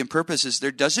priority and purpose is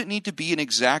there doesn't need to be an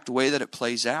exact way that it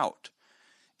plays out.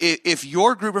 If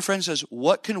your group of friends says,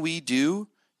 what can we do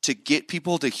to get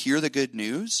people to hear the good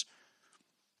news?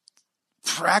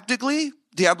 Practically,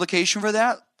 the application for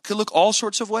that could look all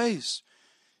sorts of ways.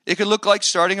 It could look like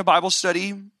starting a Bible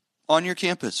study on your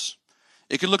campus.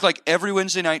 It could look like every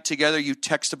Wednesday night together you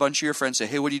text a bunch of your friends, say,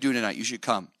 hey, what are you doing tonight? You should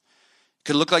come. It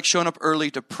could look like showing up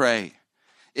early to pray.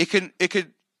 It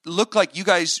could look like you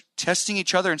guys testing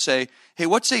each other and say, hey,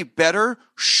 what's a better,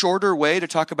 shorter way to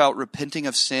talk about repenting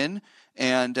of sin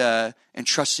and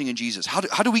trusting in Jesus? How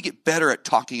do we get better at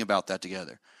talking about that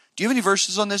together? Do you have any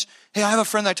verses on this? Hey, I have a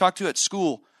friend that I talked to at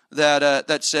school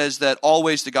that says that all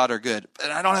ways to God are good.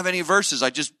 And I don't have any verses.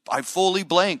 I fully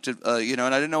blanked, and I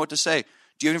didn't know what to say.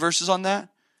 Do you have any verses on that?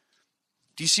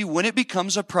 Do you see when it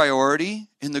becomes a priority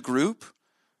in the group,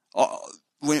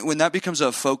 when that becomes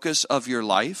a focus of your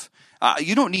life,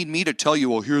 you don't need me to tell you,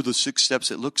 well, here are the 6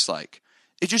 steps it looks like.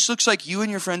 It just looks like you and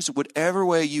your friends, whatever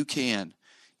way you can,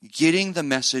 getting the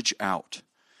message out.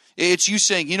 It's you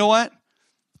saying, you know what?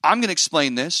 I'm going to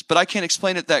explain this, but I can't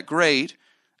explain it that great.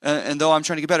 And though I'm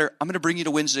trying to get better, I'm going to bring you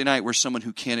to Wednesday night where someone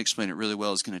who can explain it really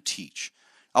well is going to teach.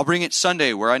 I'll bring it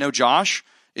Sunday where I know Josh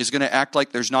is going to act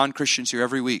like there's non-Christians here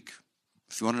every week.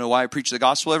 If you want to know why I preach the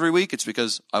gospel every week, it's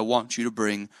because I want you to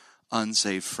bring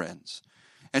unsaved friends.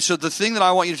 And so the thing that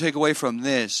I want you to take away from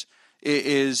this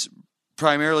is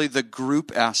primarily the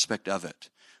group aspect of it.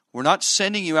 We're not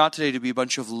sending you out today to be a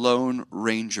bunch of lone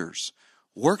rangers.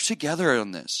 Work together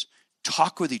on this.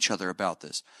 Talk with each other about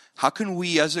this. How can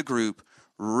we as a group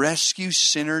rescue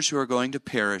sinners who are going to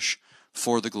perish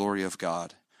for the glory of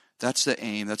God? That's the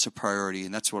aim. That's a priority.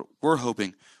 And that's what we're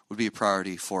hoping would be a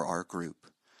priority for our group.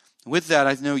 With that,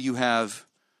 I know you have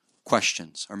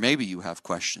questions, or maybe you have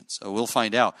questions. So we'll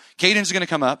find out. Caden's going to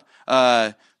come up,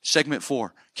 segment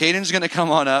 4. Caden's going to come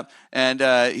on up, and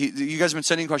you guys have been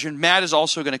sending questions. Matt is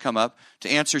also going to come up to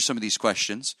answer some of these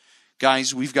questions.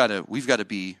 Guys, we've got to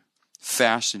be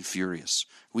fast and furious.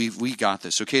 We got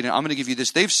this. So, Caden, I'm going to give you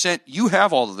this. You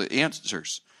have all of the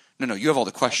answers. No, you have all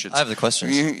the questions. I have the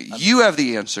questions. You have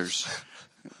the answers.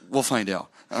 We'll find out.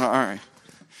 All right.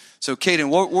 So, Caden,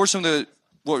 what were some of the...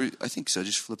 I think so.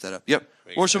 Just flip that up. Yep.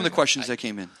 What were some of the questions that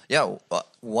came in? Yeah,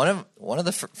 one of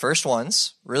the first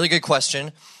ones. Really good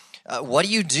question. What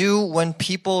do you do when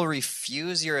people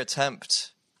refuse your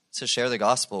attempt to share the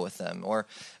gospel with them,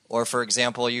 or for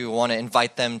example, you want to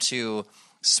invite them to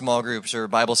small groups or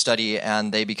Bible study,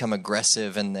 and they become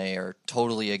aggressive and they are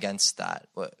totally against that?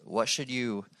 What should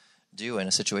you do in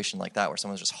a situation like that where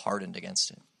someone's just hardened against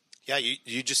it? Yeah,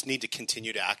 you just need to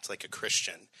continue to act like a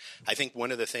Christian. I think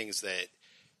one of the things that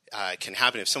can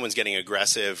happen if someone's getting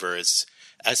aggressive or is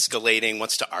escalating,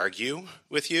 wants to argue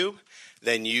with you,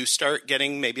 then you start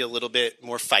getting maybe a little bit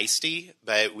more feisty.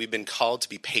 But we've been called to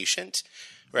be patient,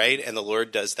 right? And the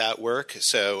Lord does that work.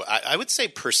 So I would say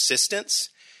persistence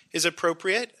is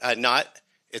appropriate.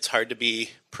 It's hard to be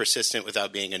persistent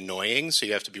without being annoying, so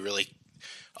you have to be really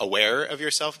aware of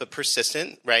yourself, but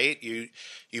persistent, right?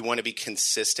 You want to be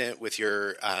consistent with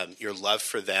your love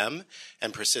for them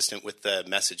and persistent with the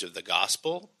message of the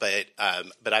gospel, but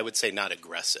I would say not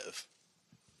aggressive.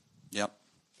 Yep,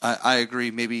 I agree.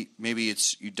 Maybe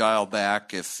it's you dial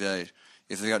back if they've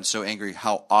gotten so angry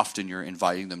how often you're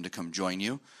inviting them to come join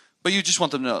you, but you just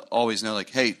want them to always know, like,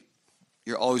 hey,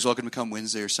 you're always welcome to come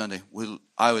Wednesday or Sunday.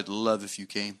 I would love if you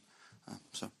came.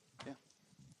 Yeah,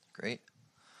 great.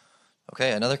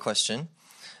 Okay, another question.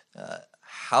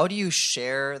 How do you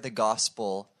share the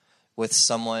gospel with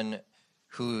someone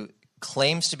who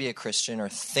claims to be a Christian or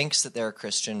thinks that they're a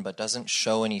Christian but doesn't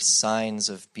show any signs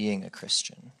of being a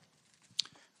Christian?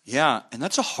 Yeah, and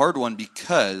that's a hard one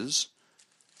because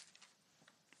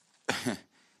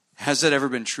has that ever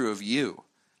been true of you?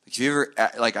 Have you ever,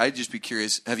 I'd just be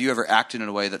curious, have you ever acted in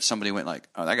a way that somebody went like,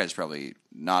 oh, that guy's probably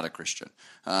not a Christian?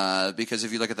 Because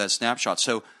if you look at that snapshot.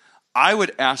 So I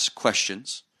would ask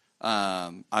questions.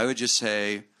 I would just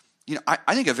say,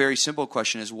 I think a very simple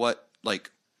question is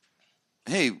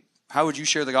hey, how would you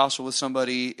share the gospel with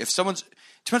somebody? If someone's,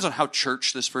 it depends on how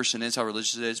church this person is, how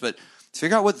religious it is, but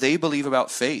figure out what they believe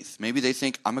about faith. Maybe they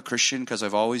think, I'm a Christian because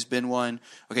I've always been one.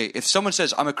 Okay, if someone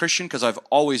says, I'm a Christian because I've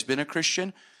always been a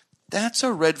Christian, that's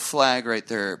a red flag right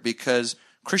there, because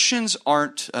Christians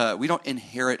we don't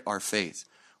inherit our faith.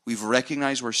 We've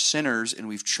recognized we're sinners and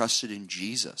we've trusted in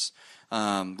Jesus.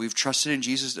 We've trusted in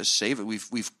Jesus to save it.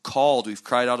 We've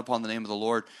cried out upon the name of the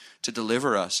Lord to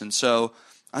deliver us. And so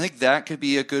I think that could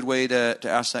be a good way to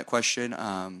ask that question.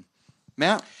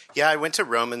 Matt? Yeah, I went to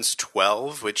Romans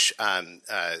 12, which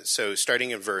so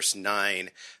starting in verse 9,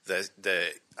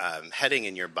 the heading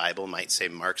in your Bible might say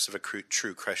 "Marks of a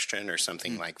True Christian" or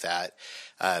something like that.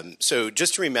 So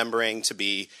just remembering to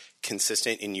be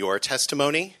consistent in your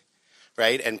testimony,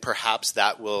 right? And perhaps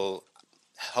that will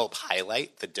help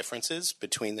highlight the differences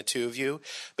between the two of you.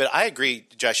 But I agree,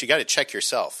 Josh, you got to check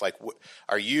yourself. Like,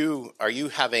 are you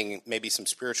having maybe some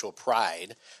spiritual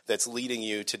pride that's leading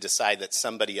you to decide that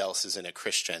somebody else isn't a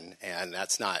Christian, and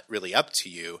that's not really up to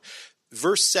you?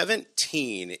 Verse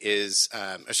 17 is,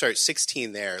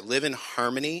 16 there, live in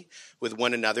harmony with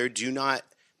one another. Do not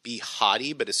be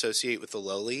haughty, but associate with the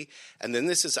lowly. And then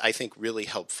this is, I think, really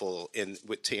helpful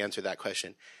to answer that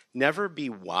question. Never be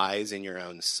wise in your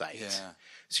own sight. Yeah.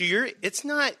 So it's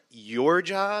not your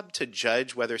job to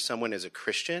judge whether someone is a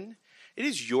Christian. It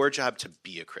is your job to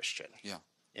be a Christian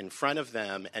in front of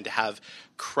them and to have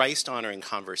Christ-honoring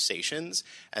conversations,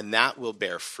 and that will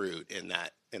bear fruit in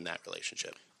that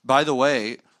relationship. By the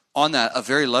way, on that, a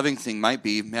very loving thing might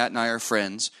be Matt and I are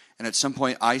friends, and at some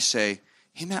point I say,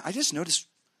 hey, Matt, I just noticed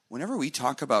whenever we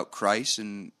talk about Christ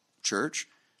in church,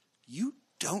 you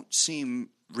don't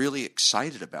seem really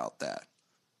excited about that.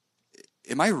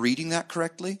 Am I reading that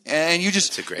correctly? And you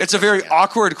just, it's a very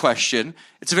awkward question.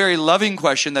 It's a very loving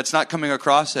question that's not coming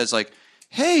across as like,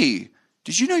 hey,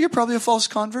 did you know you're probably a false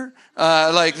convert?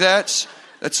 That's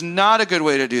not a good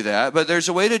way to do that. But there's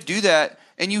a way to do that,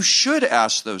 and you should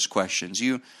ask those questions.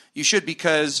 You should,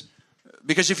 because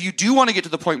if you do want to get to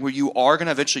the point where you are going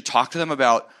to eventually talk to them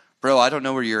about, bro, I don't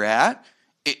know where you're at,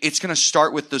 it's going to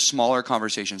start with the smaller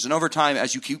conversations. And over time,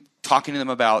 as you keep talking to them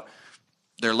about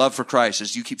their love for Christ,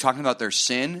 as you keep talking about their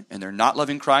sin and they're not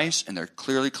loving Christ and they're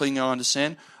clearly clinging on to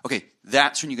sin, okay,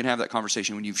 that's when you can have that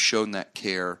conversation, when you've shown that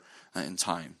care in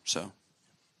time. So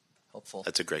Helpful.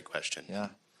 That's a great question. Yeah.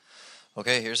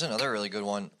 Okay, here's another really good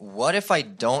one. What if I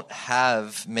don't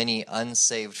have many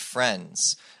unsaved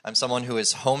friends? I'm someone who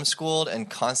is homeschooled and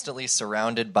constantly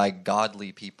surrounded by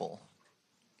godly people.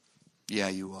 Yeah,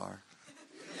 you are.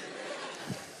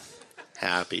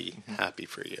 Happy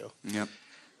for you. Yep.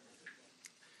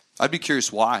 I'd be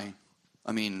curious why.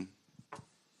 I mean,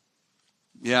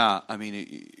 you're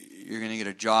going to get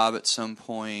a job at some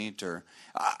point, or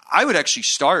I would actually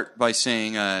start by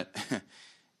saying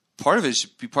part of it is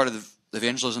be part of the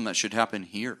evangelism that should happen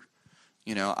here.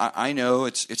 You know, I know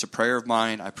it's a prayer of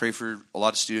mine. I pray for a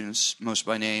lot of students, most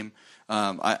by name.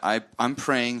 I'm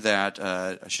praying that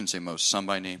I shouldn't say most, some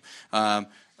by name.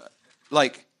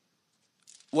 Like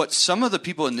what some of the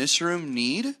people in this room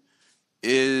need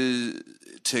is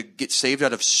to get saved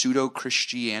out of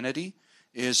pseudo-Christianity,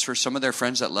 is for some of their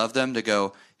friends that love them to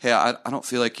go, hey, I don't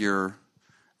feel like you're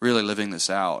really living this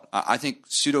out. I think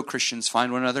pseudo-Christians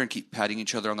find one another and keep patting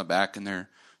each other on the back in their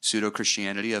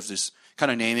pseudo-Christianity of this kind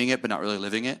of naming it but not really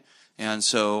living it. And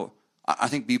so I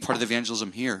think be part of the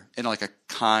evangelism here in like a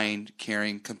kind,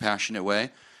 caring, compassionate way.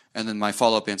 And then my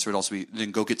follow-up answer would also be,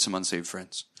 then go get some unsaved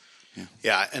friends.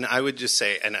 Yeah, and I would just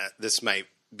say, and this might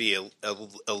be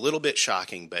a little bit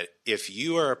shocking, but if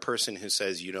you are a person who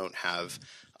says you don't have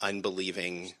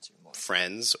unbelieving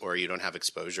friends or you don't have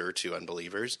exposure to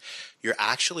unbelievers, you're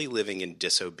actually living in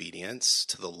disobedience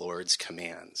to the Lord's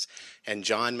commands. And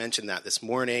John mentioned that this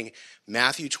morning.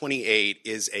 Matthew 28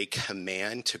 is a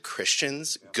command to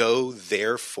Christians, go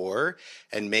therefore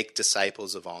and make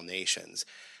disciples of all nations.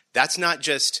 That's not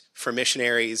just for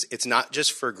missionaries. It's not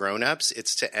just for grown-ups.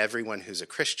 It's to everyone who's a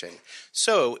Christian.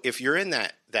 So if you're in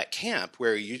that camp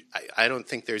where I don't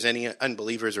think there's any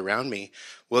unbelievers around me,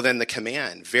 well, then the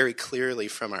command very clearly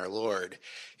from our Lord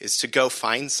is to go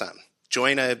find some.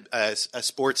 Join a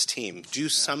sports team. Do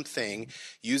something.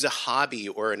 Use a hobby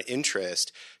or an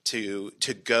interest to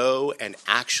go and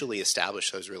actually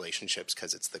establish those relationships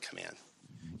because it's the command.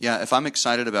 Yeah, if I'm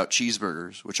excited about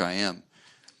cheeseburgers, which I am,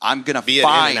 I'm gonna find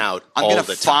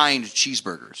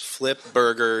cheeseburgers, flip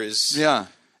burgers. Yeah,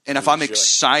 and if I'm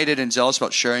excited and zealous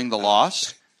about sharing the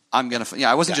lost, I'm gonna.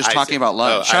 I wasn't just talking about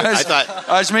lunch. I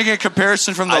was making a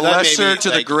comparison from the lesser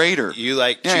to the greater. You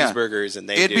like cheeseburgers, and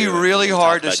it'd be really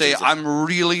hard to say I'm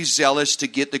really zealous to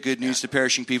get the good news to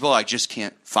perishing people. I just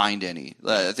can't find any.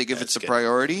 I think if it's a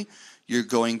priority, you're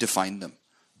going to find them.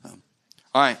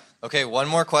 All right. Okay, one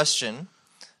more question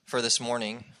for this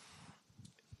morning.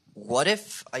 What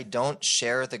if I don't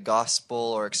share the gospel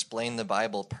or explain the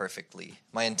Bible perfectly?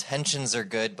 My intentions are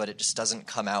good, but it just doesn't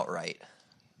come out right.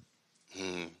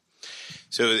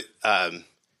 So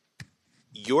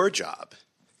your job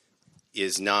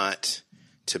is not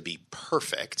to be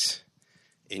perfect.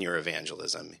 in your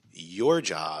evangelism. Your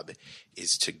job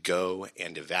is to go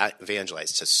and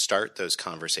evangelize, to start those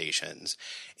conversations.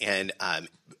 And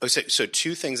so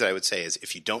two things that I would say is,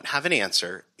 if you don't have an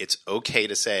answer, it's okay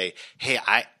to say, hey,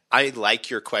 I like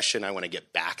your question. I want to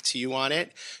get back to you on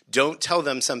it. Don't tell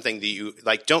them something that you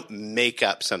like. Don't make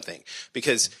up something,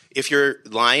 because if you're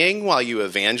lying while you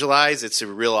evangelize, it's a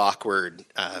real awkward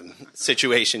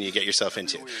situation you get yourself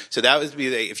into. So that would be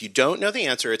if you don't know the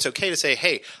answer, it's okay to say,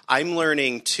 hey, I'm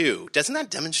learning too. Doesn't that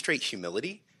demonstrate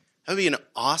humility? That would be an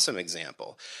awesome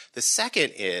example. The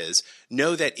second is,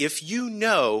 know that if you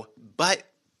know but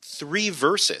 3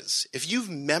 verses, if you've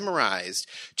memorized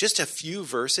just a few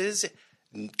verses,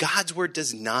 God's word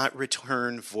does not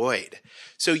return void.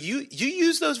 So you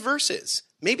use those verses.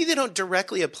 Maybe they don't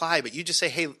directly apply, but you just say,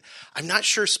 hey, I'm not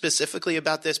sure specifically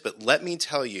about this, but let me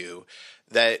tell you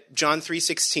that John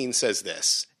 3:16 says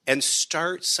this. And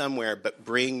start somewhere, but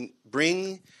bring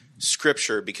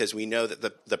scripture, because we know that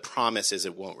the promise is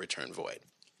it won't return void.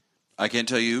 I can't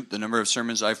tell you the number of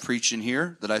sermons I've preached in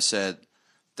here that I said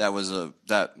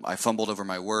that I fumbled over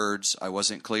my words, I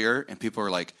wasn't clear, and people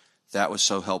are like, that was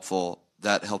so helpful.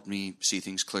 That helped me see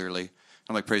things clearly.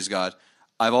 I'm like, praise God.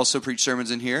 I've also preached sermons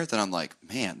in here that I'm like,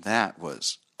 man, that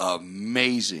was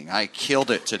amazing. I killed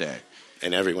it today.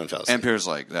 And everyone fell asleep. And Pierre's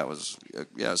like, it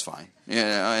was fine.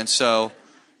 Yeah, and so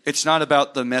it's not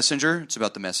about the messenger, it's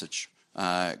about the message.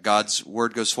 God's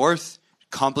word goes forth,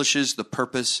 accomplishes the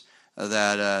purpose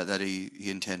that he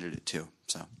intended it to.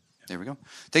 So there we go.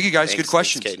 Thank you guys. Thanks, good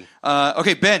questions.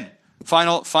 Okay, Ben,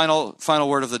 final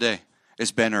word of the day.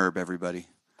 It's Ben Erb, everybody.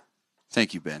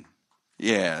 Thank you, Ben.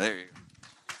 Yeah, there you go.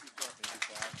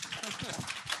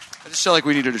 I just felt like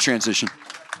we needed a transition.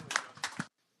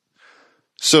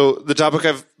 So the topic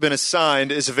I've been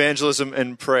assigned is evangelism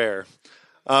and prayer.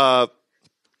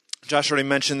 Josh already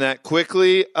mentioned that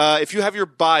quickly. If you have your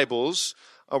Bibles,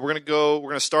 we're going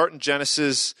to start in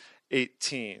Genesis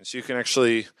 18. So you can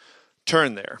actually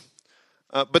turn there.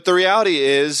 But the reality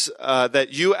is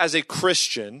that you as a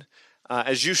Christian,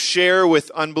 as you share with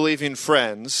unbelieving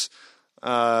friends,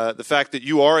 the fact that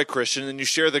you are a Christian and you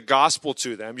share the gospel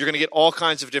to them, you're going to get all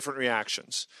kinds of different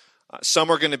reactions. Some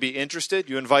are going to be interested.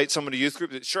 You invite someone to youth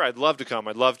group. Sure, I'd love to come.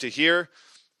 I'd love to hear.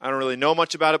 I don't really know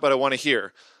much about it, but I want to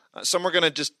hear. Some are going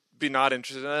to just be not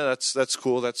interested. That's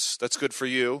cool. That's good for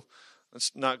you.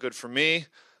 That's not good for me.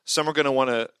 Some are going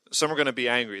to be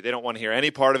angry. They don't want to hear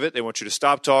any part of it. They want you to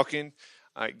stop talking,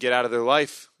 get out of their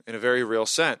life in a very real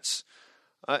sense.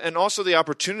 And also the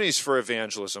opportunities for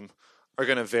evangelism are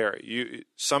going to vary.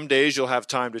 Some days you'll have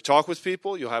time to talk with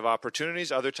people. You'll have opportunities.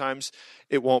 Other times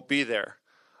it won't be there.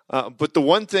 But the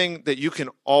one thing that you can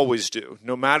always do,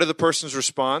 no matter the person's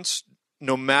response,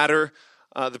 no matter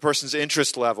the person's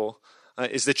interest level,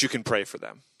 is that you can pray for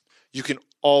them. You can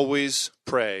always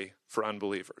pray for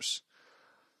unbelievers.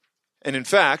 And in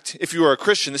fact, if you are a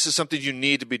Christian, this is something you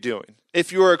need to be doing.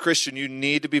 If you are a Christian, you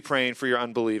need to be praying for your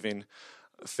unbelieving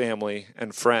family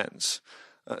and friends.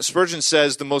 Spurgeon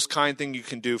says the most kind thing you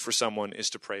can do for someone is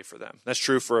to pray for them. That's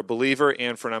true for a believer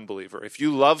and for an unbeliever. If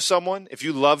you love someone, if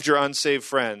you loved your unsaved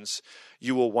friends,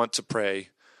 you will want to pray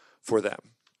for them.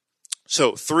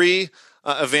 So 3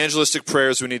 evangelistic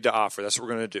prayers we need to offer. That's what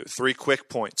we're going to do. 3 quick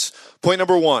points. Point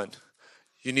number 1,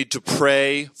 you need to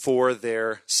pray for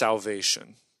their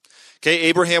salvation. Okay,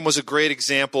 Abraham was a great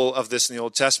example of this in the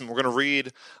Old Testament. We're going to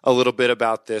read a little bit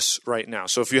about this right now.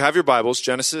 So if you have your Bibles,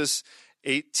 Genesis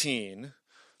 18,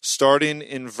 starting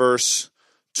in verse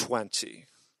 20.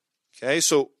 Okay,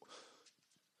 so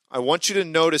I want you to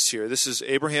notice here, this is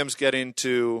Abraham's getting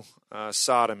to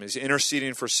Sodom. He's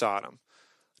interceding for Sodom.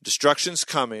 Destruction's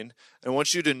coming. And I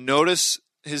want you to notice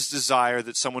his desire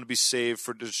that someone be saved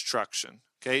for destruction.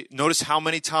 Okay, notice how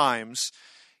many times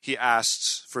he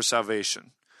asks for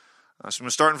salvation. So I'm going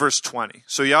to start in verse 20.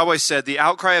 So Yahweh said, "The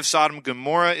outcry of Sodom and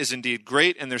Gomorrah is indeed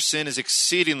great, and their sin is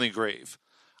exceedingly grave.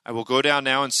 I will go down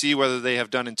now and see whether they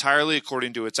have done entirely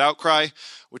according to its outcry,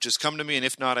 which has come to me, and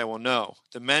if not, I will know."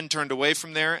 The men turned away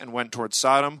from there and went toward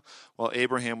Sodom, while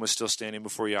Abraham was still standing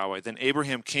before Yahweh. Then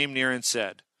Abraham came near and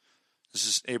said, this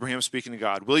is Abraham speaking to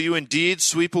God, "Will you indeed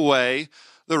sweep away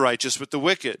the righteous with the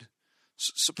wicked?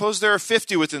 Suppose there are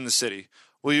 50 within the city.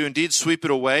 Will you indeed sweep it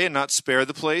away and not spare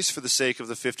the place for the sake of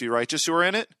the 50 righteous who are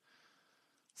in it?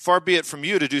 Far be it from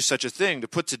you to do such a thing, to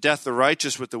put to death the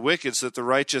righteous with the wicked, so that the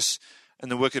righteous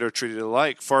and the wicked are treated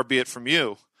alike. Far be it from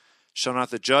you. Shall not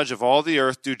the judge of all the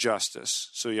earth do justice?"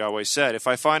 So Yahweh said, "If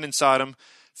I find in Sodom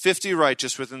 50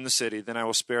 righteous within the city, then I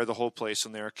will spare the whole place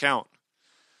on their account."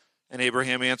 And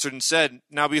Abraham answered and said,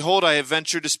 "Now behold, I have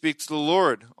ventured to speak to the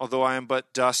Lord, although I am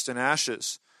but dust and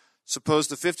ashes. Suppose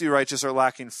the 50 righteous are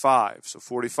lacking 5, so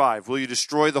 45. Will you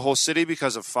destroy the whole city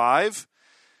because of 5?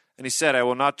 And he said, I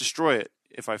will not destroy it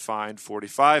if I find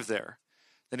 45 there.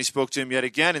 Then he spoke to him yet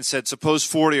again and said, suppose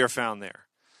 40 are found there.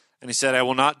 And he said, I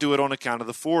will not do it on account of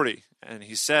the 40. And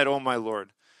he said, O my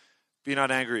Lord, be not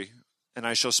angry, and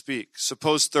I shall speak.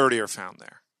 Suppose 30 are found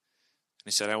there. And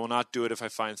he said, I will not do it if I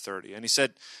find 30. And he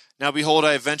said, now behold,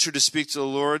 I have ventured to speak to the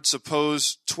Lord.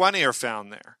 Suppose 20 are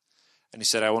found there. And he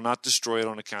said, I will not destroy it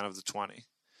on account of the 20.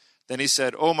 Then he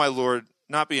said, O my Lord,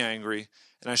 not be angry,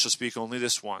 and I shall speak only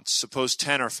this once. Suppose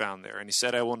 10 are found there. And he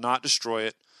said, I will not destroy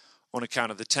it on account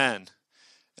of the 10.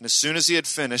 And as soon as he had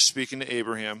finished speaking to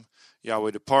Abraham,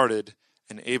 Yahweh departed,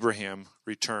 and Abraham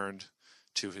returned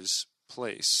to his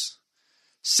place.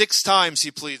 6 times he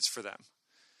pleads for them.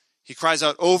 He cries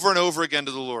out over and over again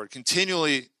to the Lord.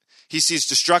 Continually, he sees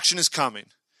destruction is coming.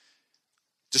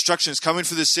 Destruction is coming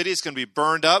for this city. It's going to be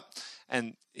burned up,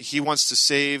 and he wants to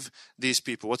save these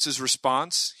people. What's his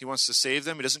response? He wants to save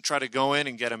them. He doesn't try to go in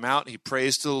and get them out. He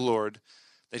prays to the Lord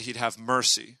that he'd have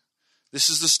mercy. This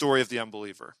is the story of the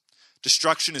unbeliever.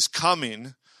 Destruction is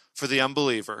coming for the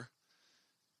unbeliever,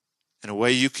 and a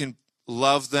way you can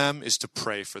love them is to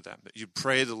pray for them. That you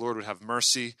pray the Lord would have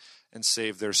mercy and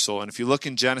save their soul. And if you look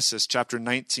in Genesis chapter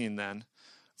 19 then,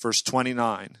 verse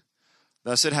 29,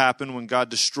 thus it happened when God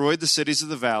destroyed the cities of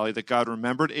the valley that God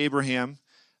remembered Abraham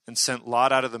and sent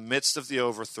Lot out of the midst of the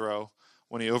overthrow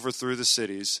when he overthrew the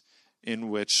cities in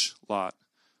which Lot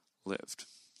lived.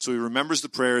 So he remembers the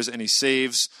prayers and he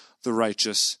saves the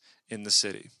righteous in the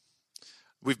city.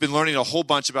 We've been learning a whole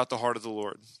bunch about the heart of the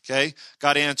Lord, okay?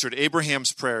 God answered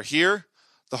Abraham's prayer. Here,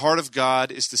 the heart of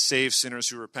God is to save sinners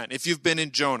who repent. If you've been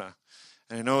in Jonah,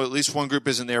 and I know at least one group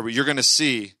isn't there, but you're going to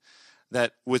see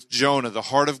that with Jonah, the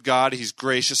heart of God, he's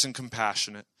gracious and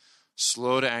compassionate,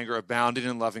 slow to anger, abounding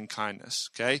in loving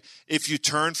kindness, okay? If you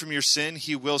turn from your sin,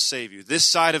 he will save you. This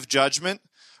side of judgment,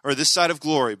 or this side of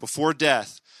glory, before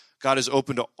death, God is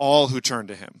open to all who turn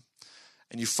to him.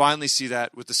 And you finally see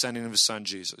that with the sending of his son,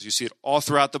 Jesus. You see it all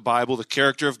throughout the Bible. The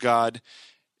character of God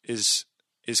is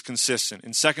consistent.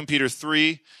 In 2 Peter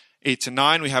 3,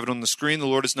 8-9, we have it on the screen. The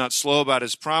Lord is not slow about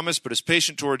his promise, but is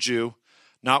patient towards you,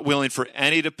 not willing for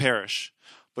any to perish,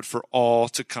 but for all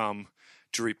to come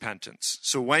to repentance.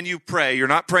 So when you pray, you're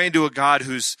not praying to a God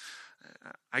who's,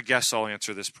 I guess I'll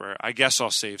answer this prayer. I guess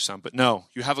I'll save some. But no,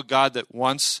 you have a God that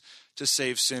wants to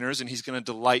save sinners, and he's going to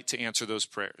delight to answer those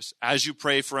prayers. As you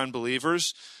pray for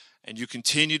unbelievers, and you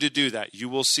continue to do that, you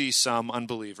will see some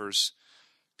unbelievers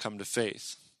come to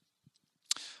faith.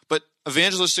 But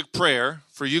evangelistic prayer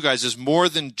for you guys is more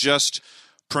than just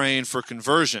praying for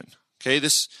conversion. Okay,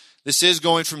 this is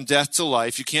going from death to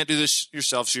life. You can't do this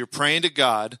yourself, so you're praying to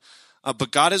God.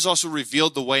 But God has also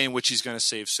revealed the way in which he's going to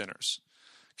save sinners.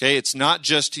 Okay, it's not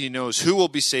just he knows who will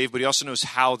be saved, but he also knows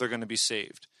how they're going to be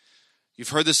saved. You've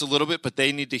heard this a little bit, but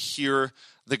they need to hear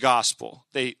the gospel.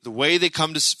 The way they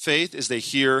come to faith is they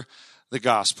hear the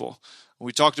gospel.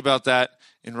 We talked about that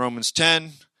in Romans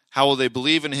 10. How will they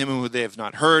believe in him who they have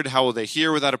not heard? How will they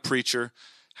hear without a preacher?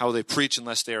 How will they preach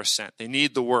unless they are sent? They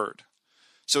need the word.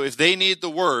 So if they need the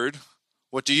word,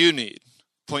 what do you need?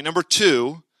 Point number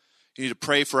 2, you need to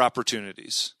pray for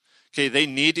opportunities. Okay, they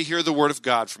need to hear the word of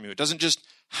God from you. It doesn't just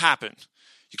happen.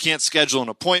 You can't schedule an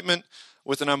appointment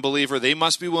with an unbeliever. They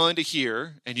must be willing to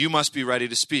hear, and you must be ready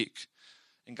to speak.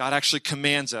 And God actually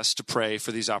commands us to pray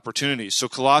for these opportunities. So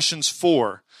Colossians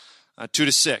 4,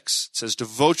 2-6, it says,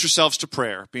 devote yourselves to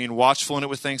prayer, being watchful in it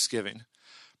with thanksgiving,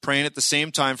 praying at the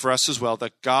same time for us as well,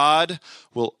 that God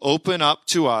will open up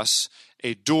to us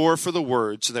a door for the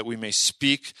word so that we may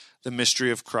speak the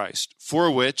mystery of Christ, for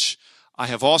which I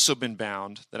have also been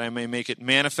bound, that I may make it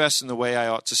manifest in the way I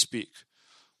ought to speak.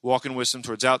 Walk in wisdom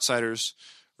towards outsiders,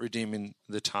 redeeming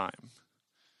the time.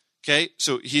 Okay,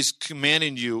 so he's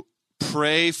commanding you,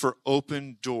 pray for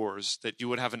open doors that you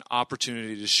would have an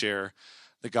opportunity to share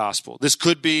the gospel. This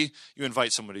could be you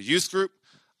invite someone to youth group,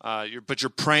 but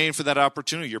you're praying for that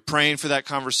opportunity. You're praying for that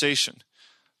conversation.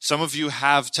 Some of you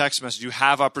have text messages. You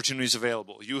have opportunities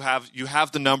available. You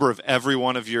have the number of every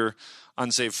one of your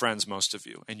unsaved friends, most of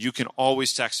you, and you can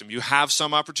always text them. You have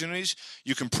some opportunities.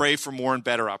 You can pray for more and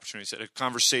better opportunities that a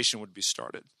conversation would be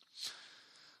started.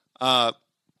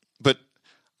 But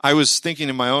I was thinking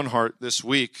in my own heart this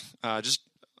week, just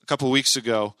a couple of weeks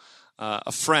ago,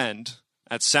 a friend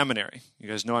at seminary. You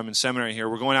guys know I'm in seminary here.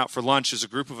 We're going out for lunch as a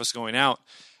group of us going out,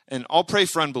 and I'll pray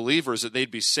for unbelievers that they'd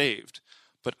be saved.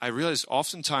 But I realized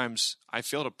oftentimes I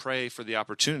fail to pray for the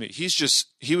opportunity.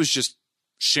 He was just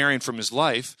sharing from his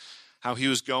life how he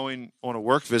was going on a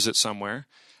work visit somewhere,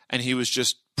 and he was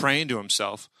just praying to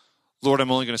himself, Lord,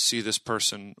 I'm only going to see this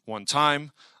person one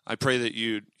time. I pray that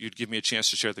you'd give me a chance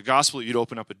to share the gospel, you'd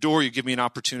open up a door, you'd give me an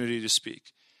opportunity to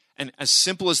speak. And as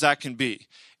simple as that can be,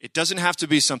 it doesn't have to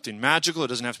be something magical. It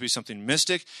doesn't have to be something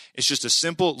mystic. It's just a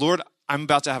simple, Lord, I'm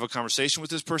about to have a conversation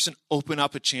with this person. Open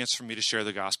up a chance for me to share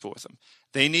the gospel with them.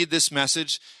 They need this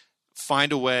message.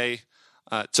 Find a way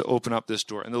to open up this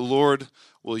door. And the Lord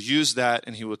will use that,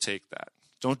 and he will take that.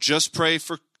 Don't just pray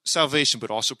for salvation,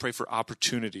 but also pray for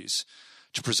opportunities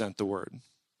to present the word.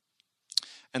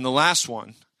 And the last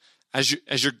one, as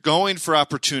you're going for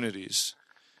opportunities,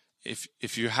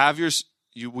 if you have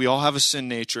we all have a sin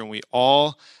nature, and we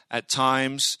all at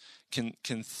times can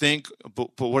think,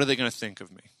 but what are they going to think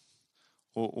of me?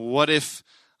 What if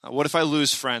I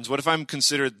lose friends? What if I'm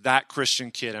considered that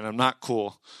Christian kid and I'm not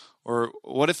cool? Or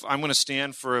what if I'm going to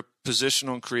stand for a position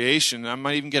on creation and I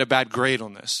might even get a bad grade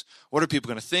on this? What are people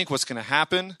going to think? What's going to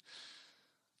happen?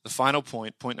 The final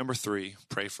point number 3,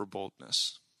 pray for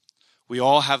boldness. We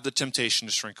all have the temptation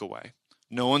to shrink away.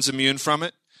 No one's immune from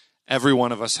it. Every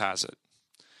one of us has it.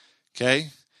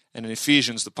 Okay? And in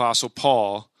Ephesians, the Apostle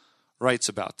Paul writes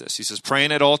about this. He says,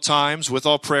 praying at all times with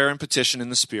all prayer and petition in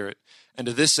the Spirit, and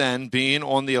to this end, being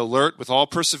on the alert with all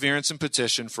perseverance and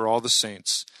petition for all the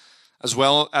saints, as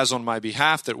well as on my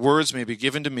behalf, that words may be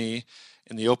given to me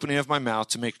in the opening of my mouth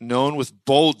to make known with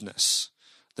boldness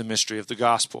the mystery of the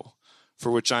gospel,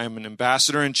 for which I am an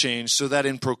ambassador in chains, so that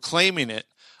in proclaiming it,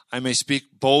 I may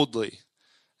speak boldly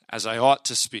as I ought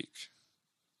to speak.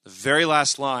 The very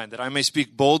last line, that I may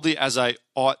speak boldly as I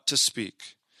ought to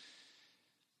speak.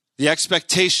 The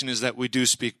expectation is that we do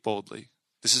speak boldly.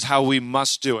 This is how we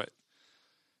must do it.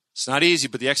 It's not easy,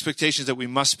 but the expectation is that we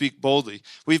must speak boldly.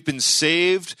 We've been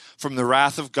saved from the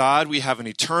wrath of God. We have an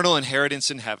eternal inheritance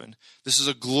in heaven. This is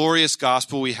a glorious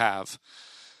gospel we have.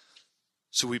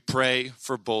 So we pray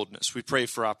for boldness. We pray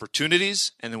for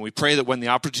opportunities, and then we pray that when the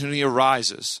opportunity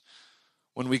arises,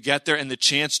 when we get there and the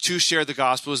chance to share the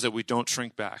gospel, is that we don't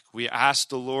shrink back. We ask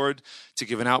the Lord to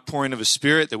give an outpouring of his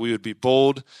Spirit, that we would be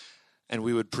bold and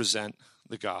we would present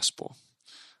the gospel.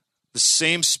 The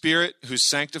same Spirit who's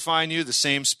sanctifying you, the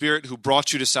same Spirit who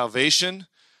brought you to salvation,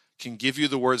 can give you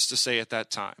the words to say at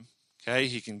that time. Okay?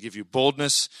 He can give you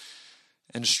boldness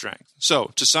and strength.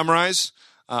 So, to summarize,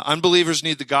 unbelievers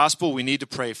need the gospel. We need to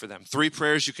pray for them. 3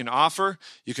 prayers you can offer.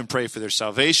 You can pray for their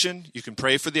salvation. You can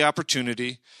pray for the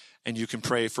opportunity. And you can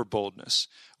pray for boldness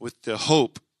with the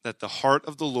hope that the heart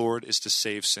of the Lord is to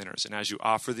save sinners. And as you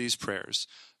offer these prayers,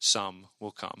 some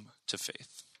will come to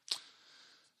faith.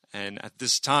 And at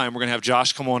this time, we're going to have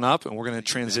Josh come on up, and we're going to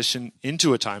transition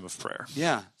into a time of prayer.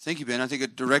 Yeah, thank you, Ben. I think a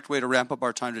direct way to wrap up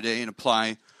our time today and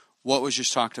apply what was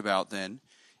just talked about then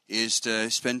is to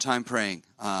spend time praying.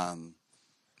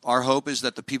 Our hope is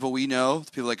that the people we know,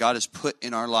 the people that God has put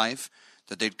in our life,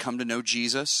 that they'd come to know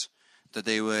Jesus, that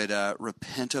they would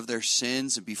repent of their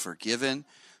sins and be forgiven,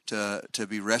 to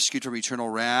be rescued from eternal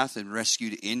wrath and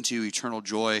rescued into eternal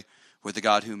joy with the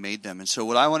God who made them. And so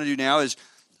what I want to do now is,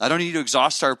 I don't need to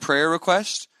exhaust our prayer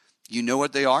requests. You know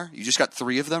what they are. You just got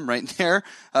 3 of them right there.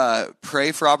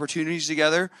 Pray for opportunities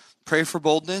together. Pray for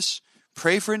boldness.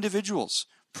 Pray for individuals.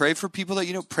 Pray for people that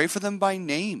you know. Pray for them by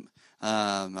name.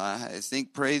 I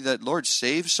think pray that, Lord,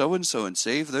 save so-and-so and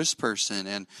save this person.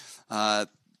 And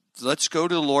let's go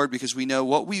to the Lord, because we know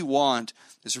what we want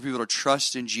is for people to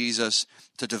trust in Jesus,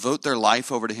 to devote their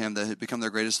life over to him, that become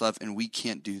their greatest love, and we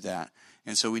can't do that.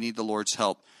 And so we need the Lord's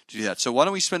help to do that. So why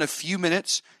don't we spend a few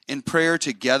minutes in prayer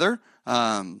together?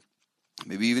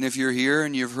 Maybe even if you're here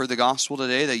and you've heard the gospel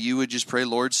today, that you would just pray,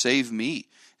 Lord, save me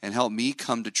and help me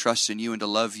come to trust in you and to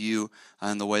love you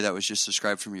in the way that was just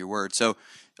described from your word. So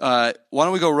why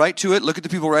don't we go right to it? Look at the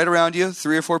people right around you,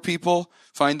 3 or 4 people.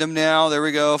 Find them now. There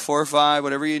we go, 4 or 5,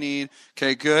 whatever you need.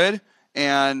 Okay, good.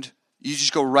 And you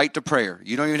just go right to prayer.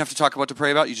 You don't even have to talk about what to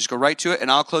pray about. You just go right to it,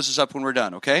 and I'll close this up when we're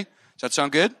done, okay? Does that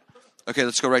sound good? Okay,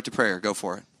 let's go right to prayer. Go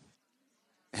for it.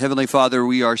 Heavenly Father,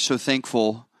 we are so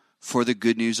thankful for the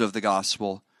good news of the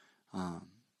gospel.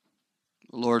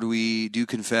 Lord, we do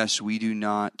confess we do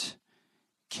not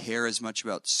care as much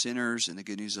about sinners and the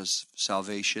good news of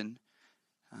salvation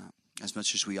as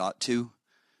much as we ought to.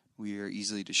 We are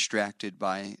easily distracted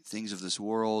by things of this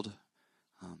world.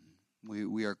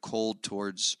 We are cold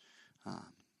towards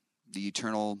the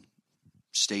eternal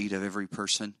state of every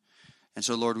person. And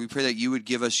so, Lord, we pray that you would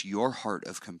give us your heart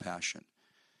of compassion.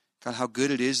 God, how good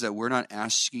it is that we're not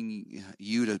asking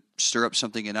you to stir up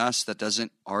something in us that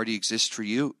doesn't already exist for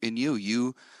you. In you,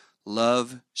 you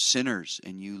love sinners,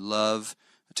 and you love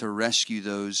to rescue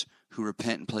those who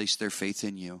repent and place their faith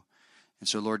in you. And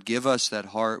so, Lord, give us that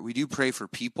heart. We do pray for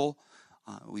people.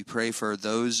 We pray for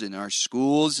those in our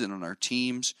schools and on our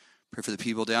teams. Pray for the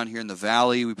people down here in the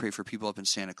valley. We pray for people up in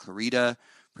Santa Clarita.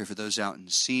 Pray for those out in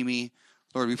Simi.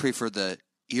 Lord, we pray for the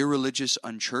irreligious,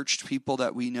 unchurched people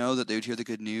that we know, that they would hear the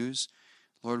good news.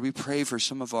 Lord, we pray for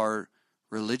some of our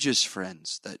religious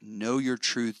friends that know your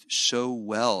truth so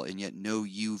well and yet know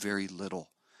you very little,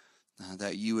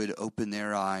 that you would open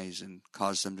their eyes and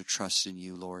cause them to trust in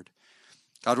you, Lord.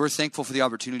 God, we're thankful for the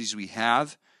opportunities we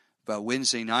have. About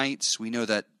Wednesday nights, we know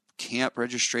that camp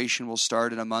registration will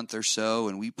start in a month or so,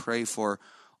 and we pray for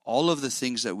all of the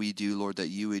things that we do, Lord, that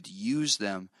you would use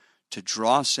them to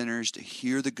draw sinners to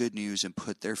hear the good news and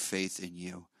put their faith in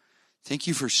you. Thank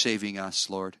you for saving us,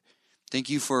 Lord. Thank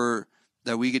you for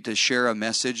that we get to share a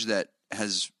message that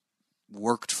has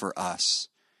worked for us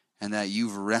and that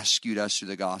you've rescued us through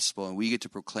the gospel, and we get to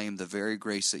proclaim the very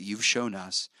grace that you've shown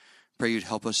us. Pray you'd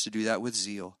help us to do that with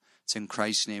zeal. It's in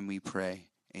Christ's name we pray.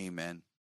 Amen.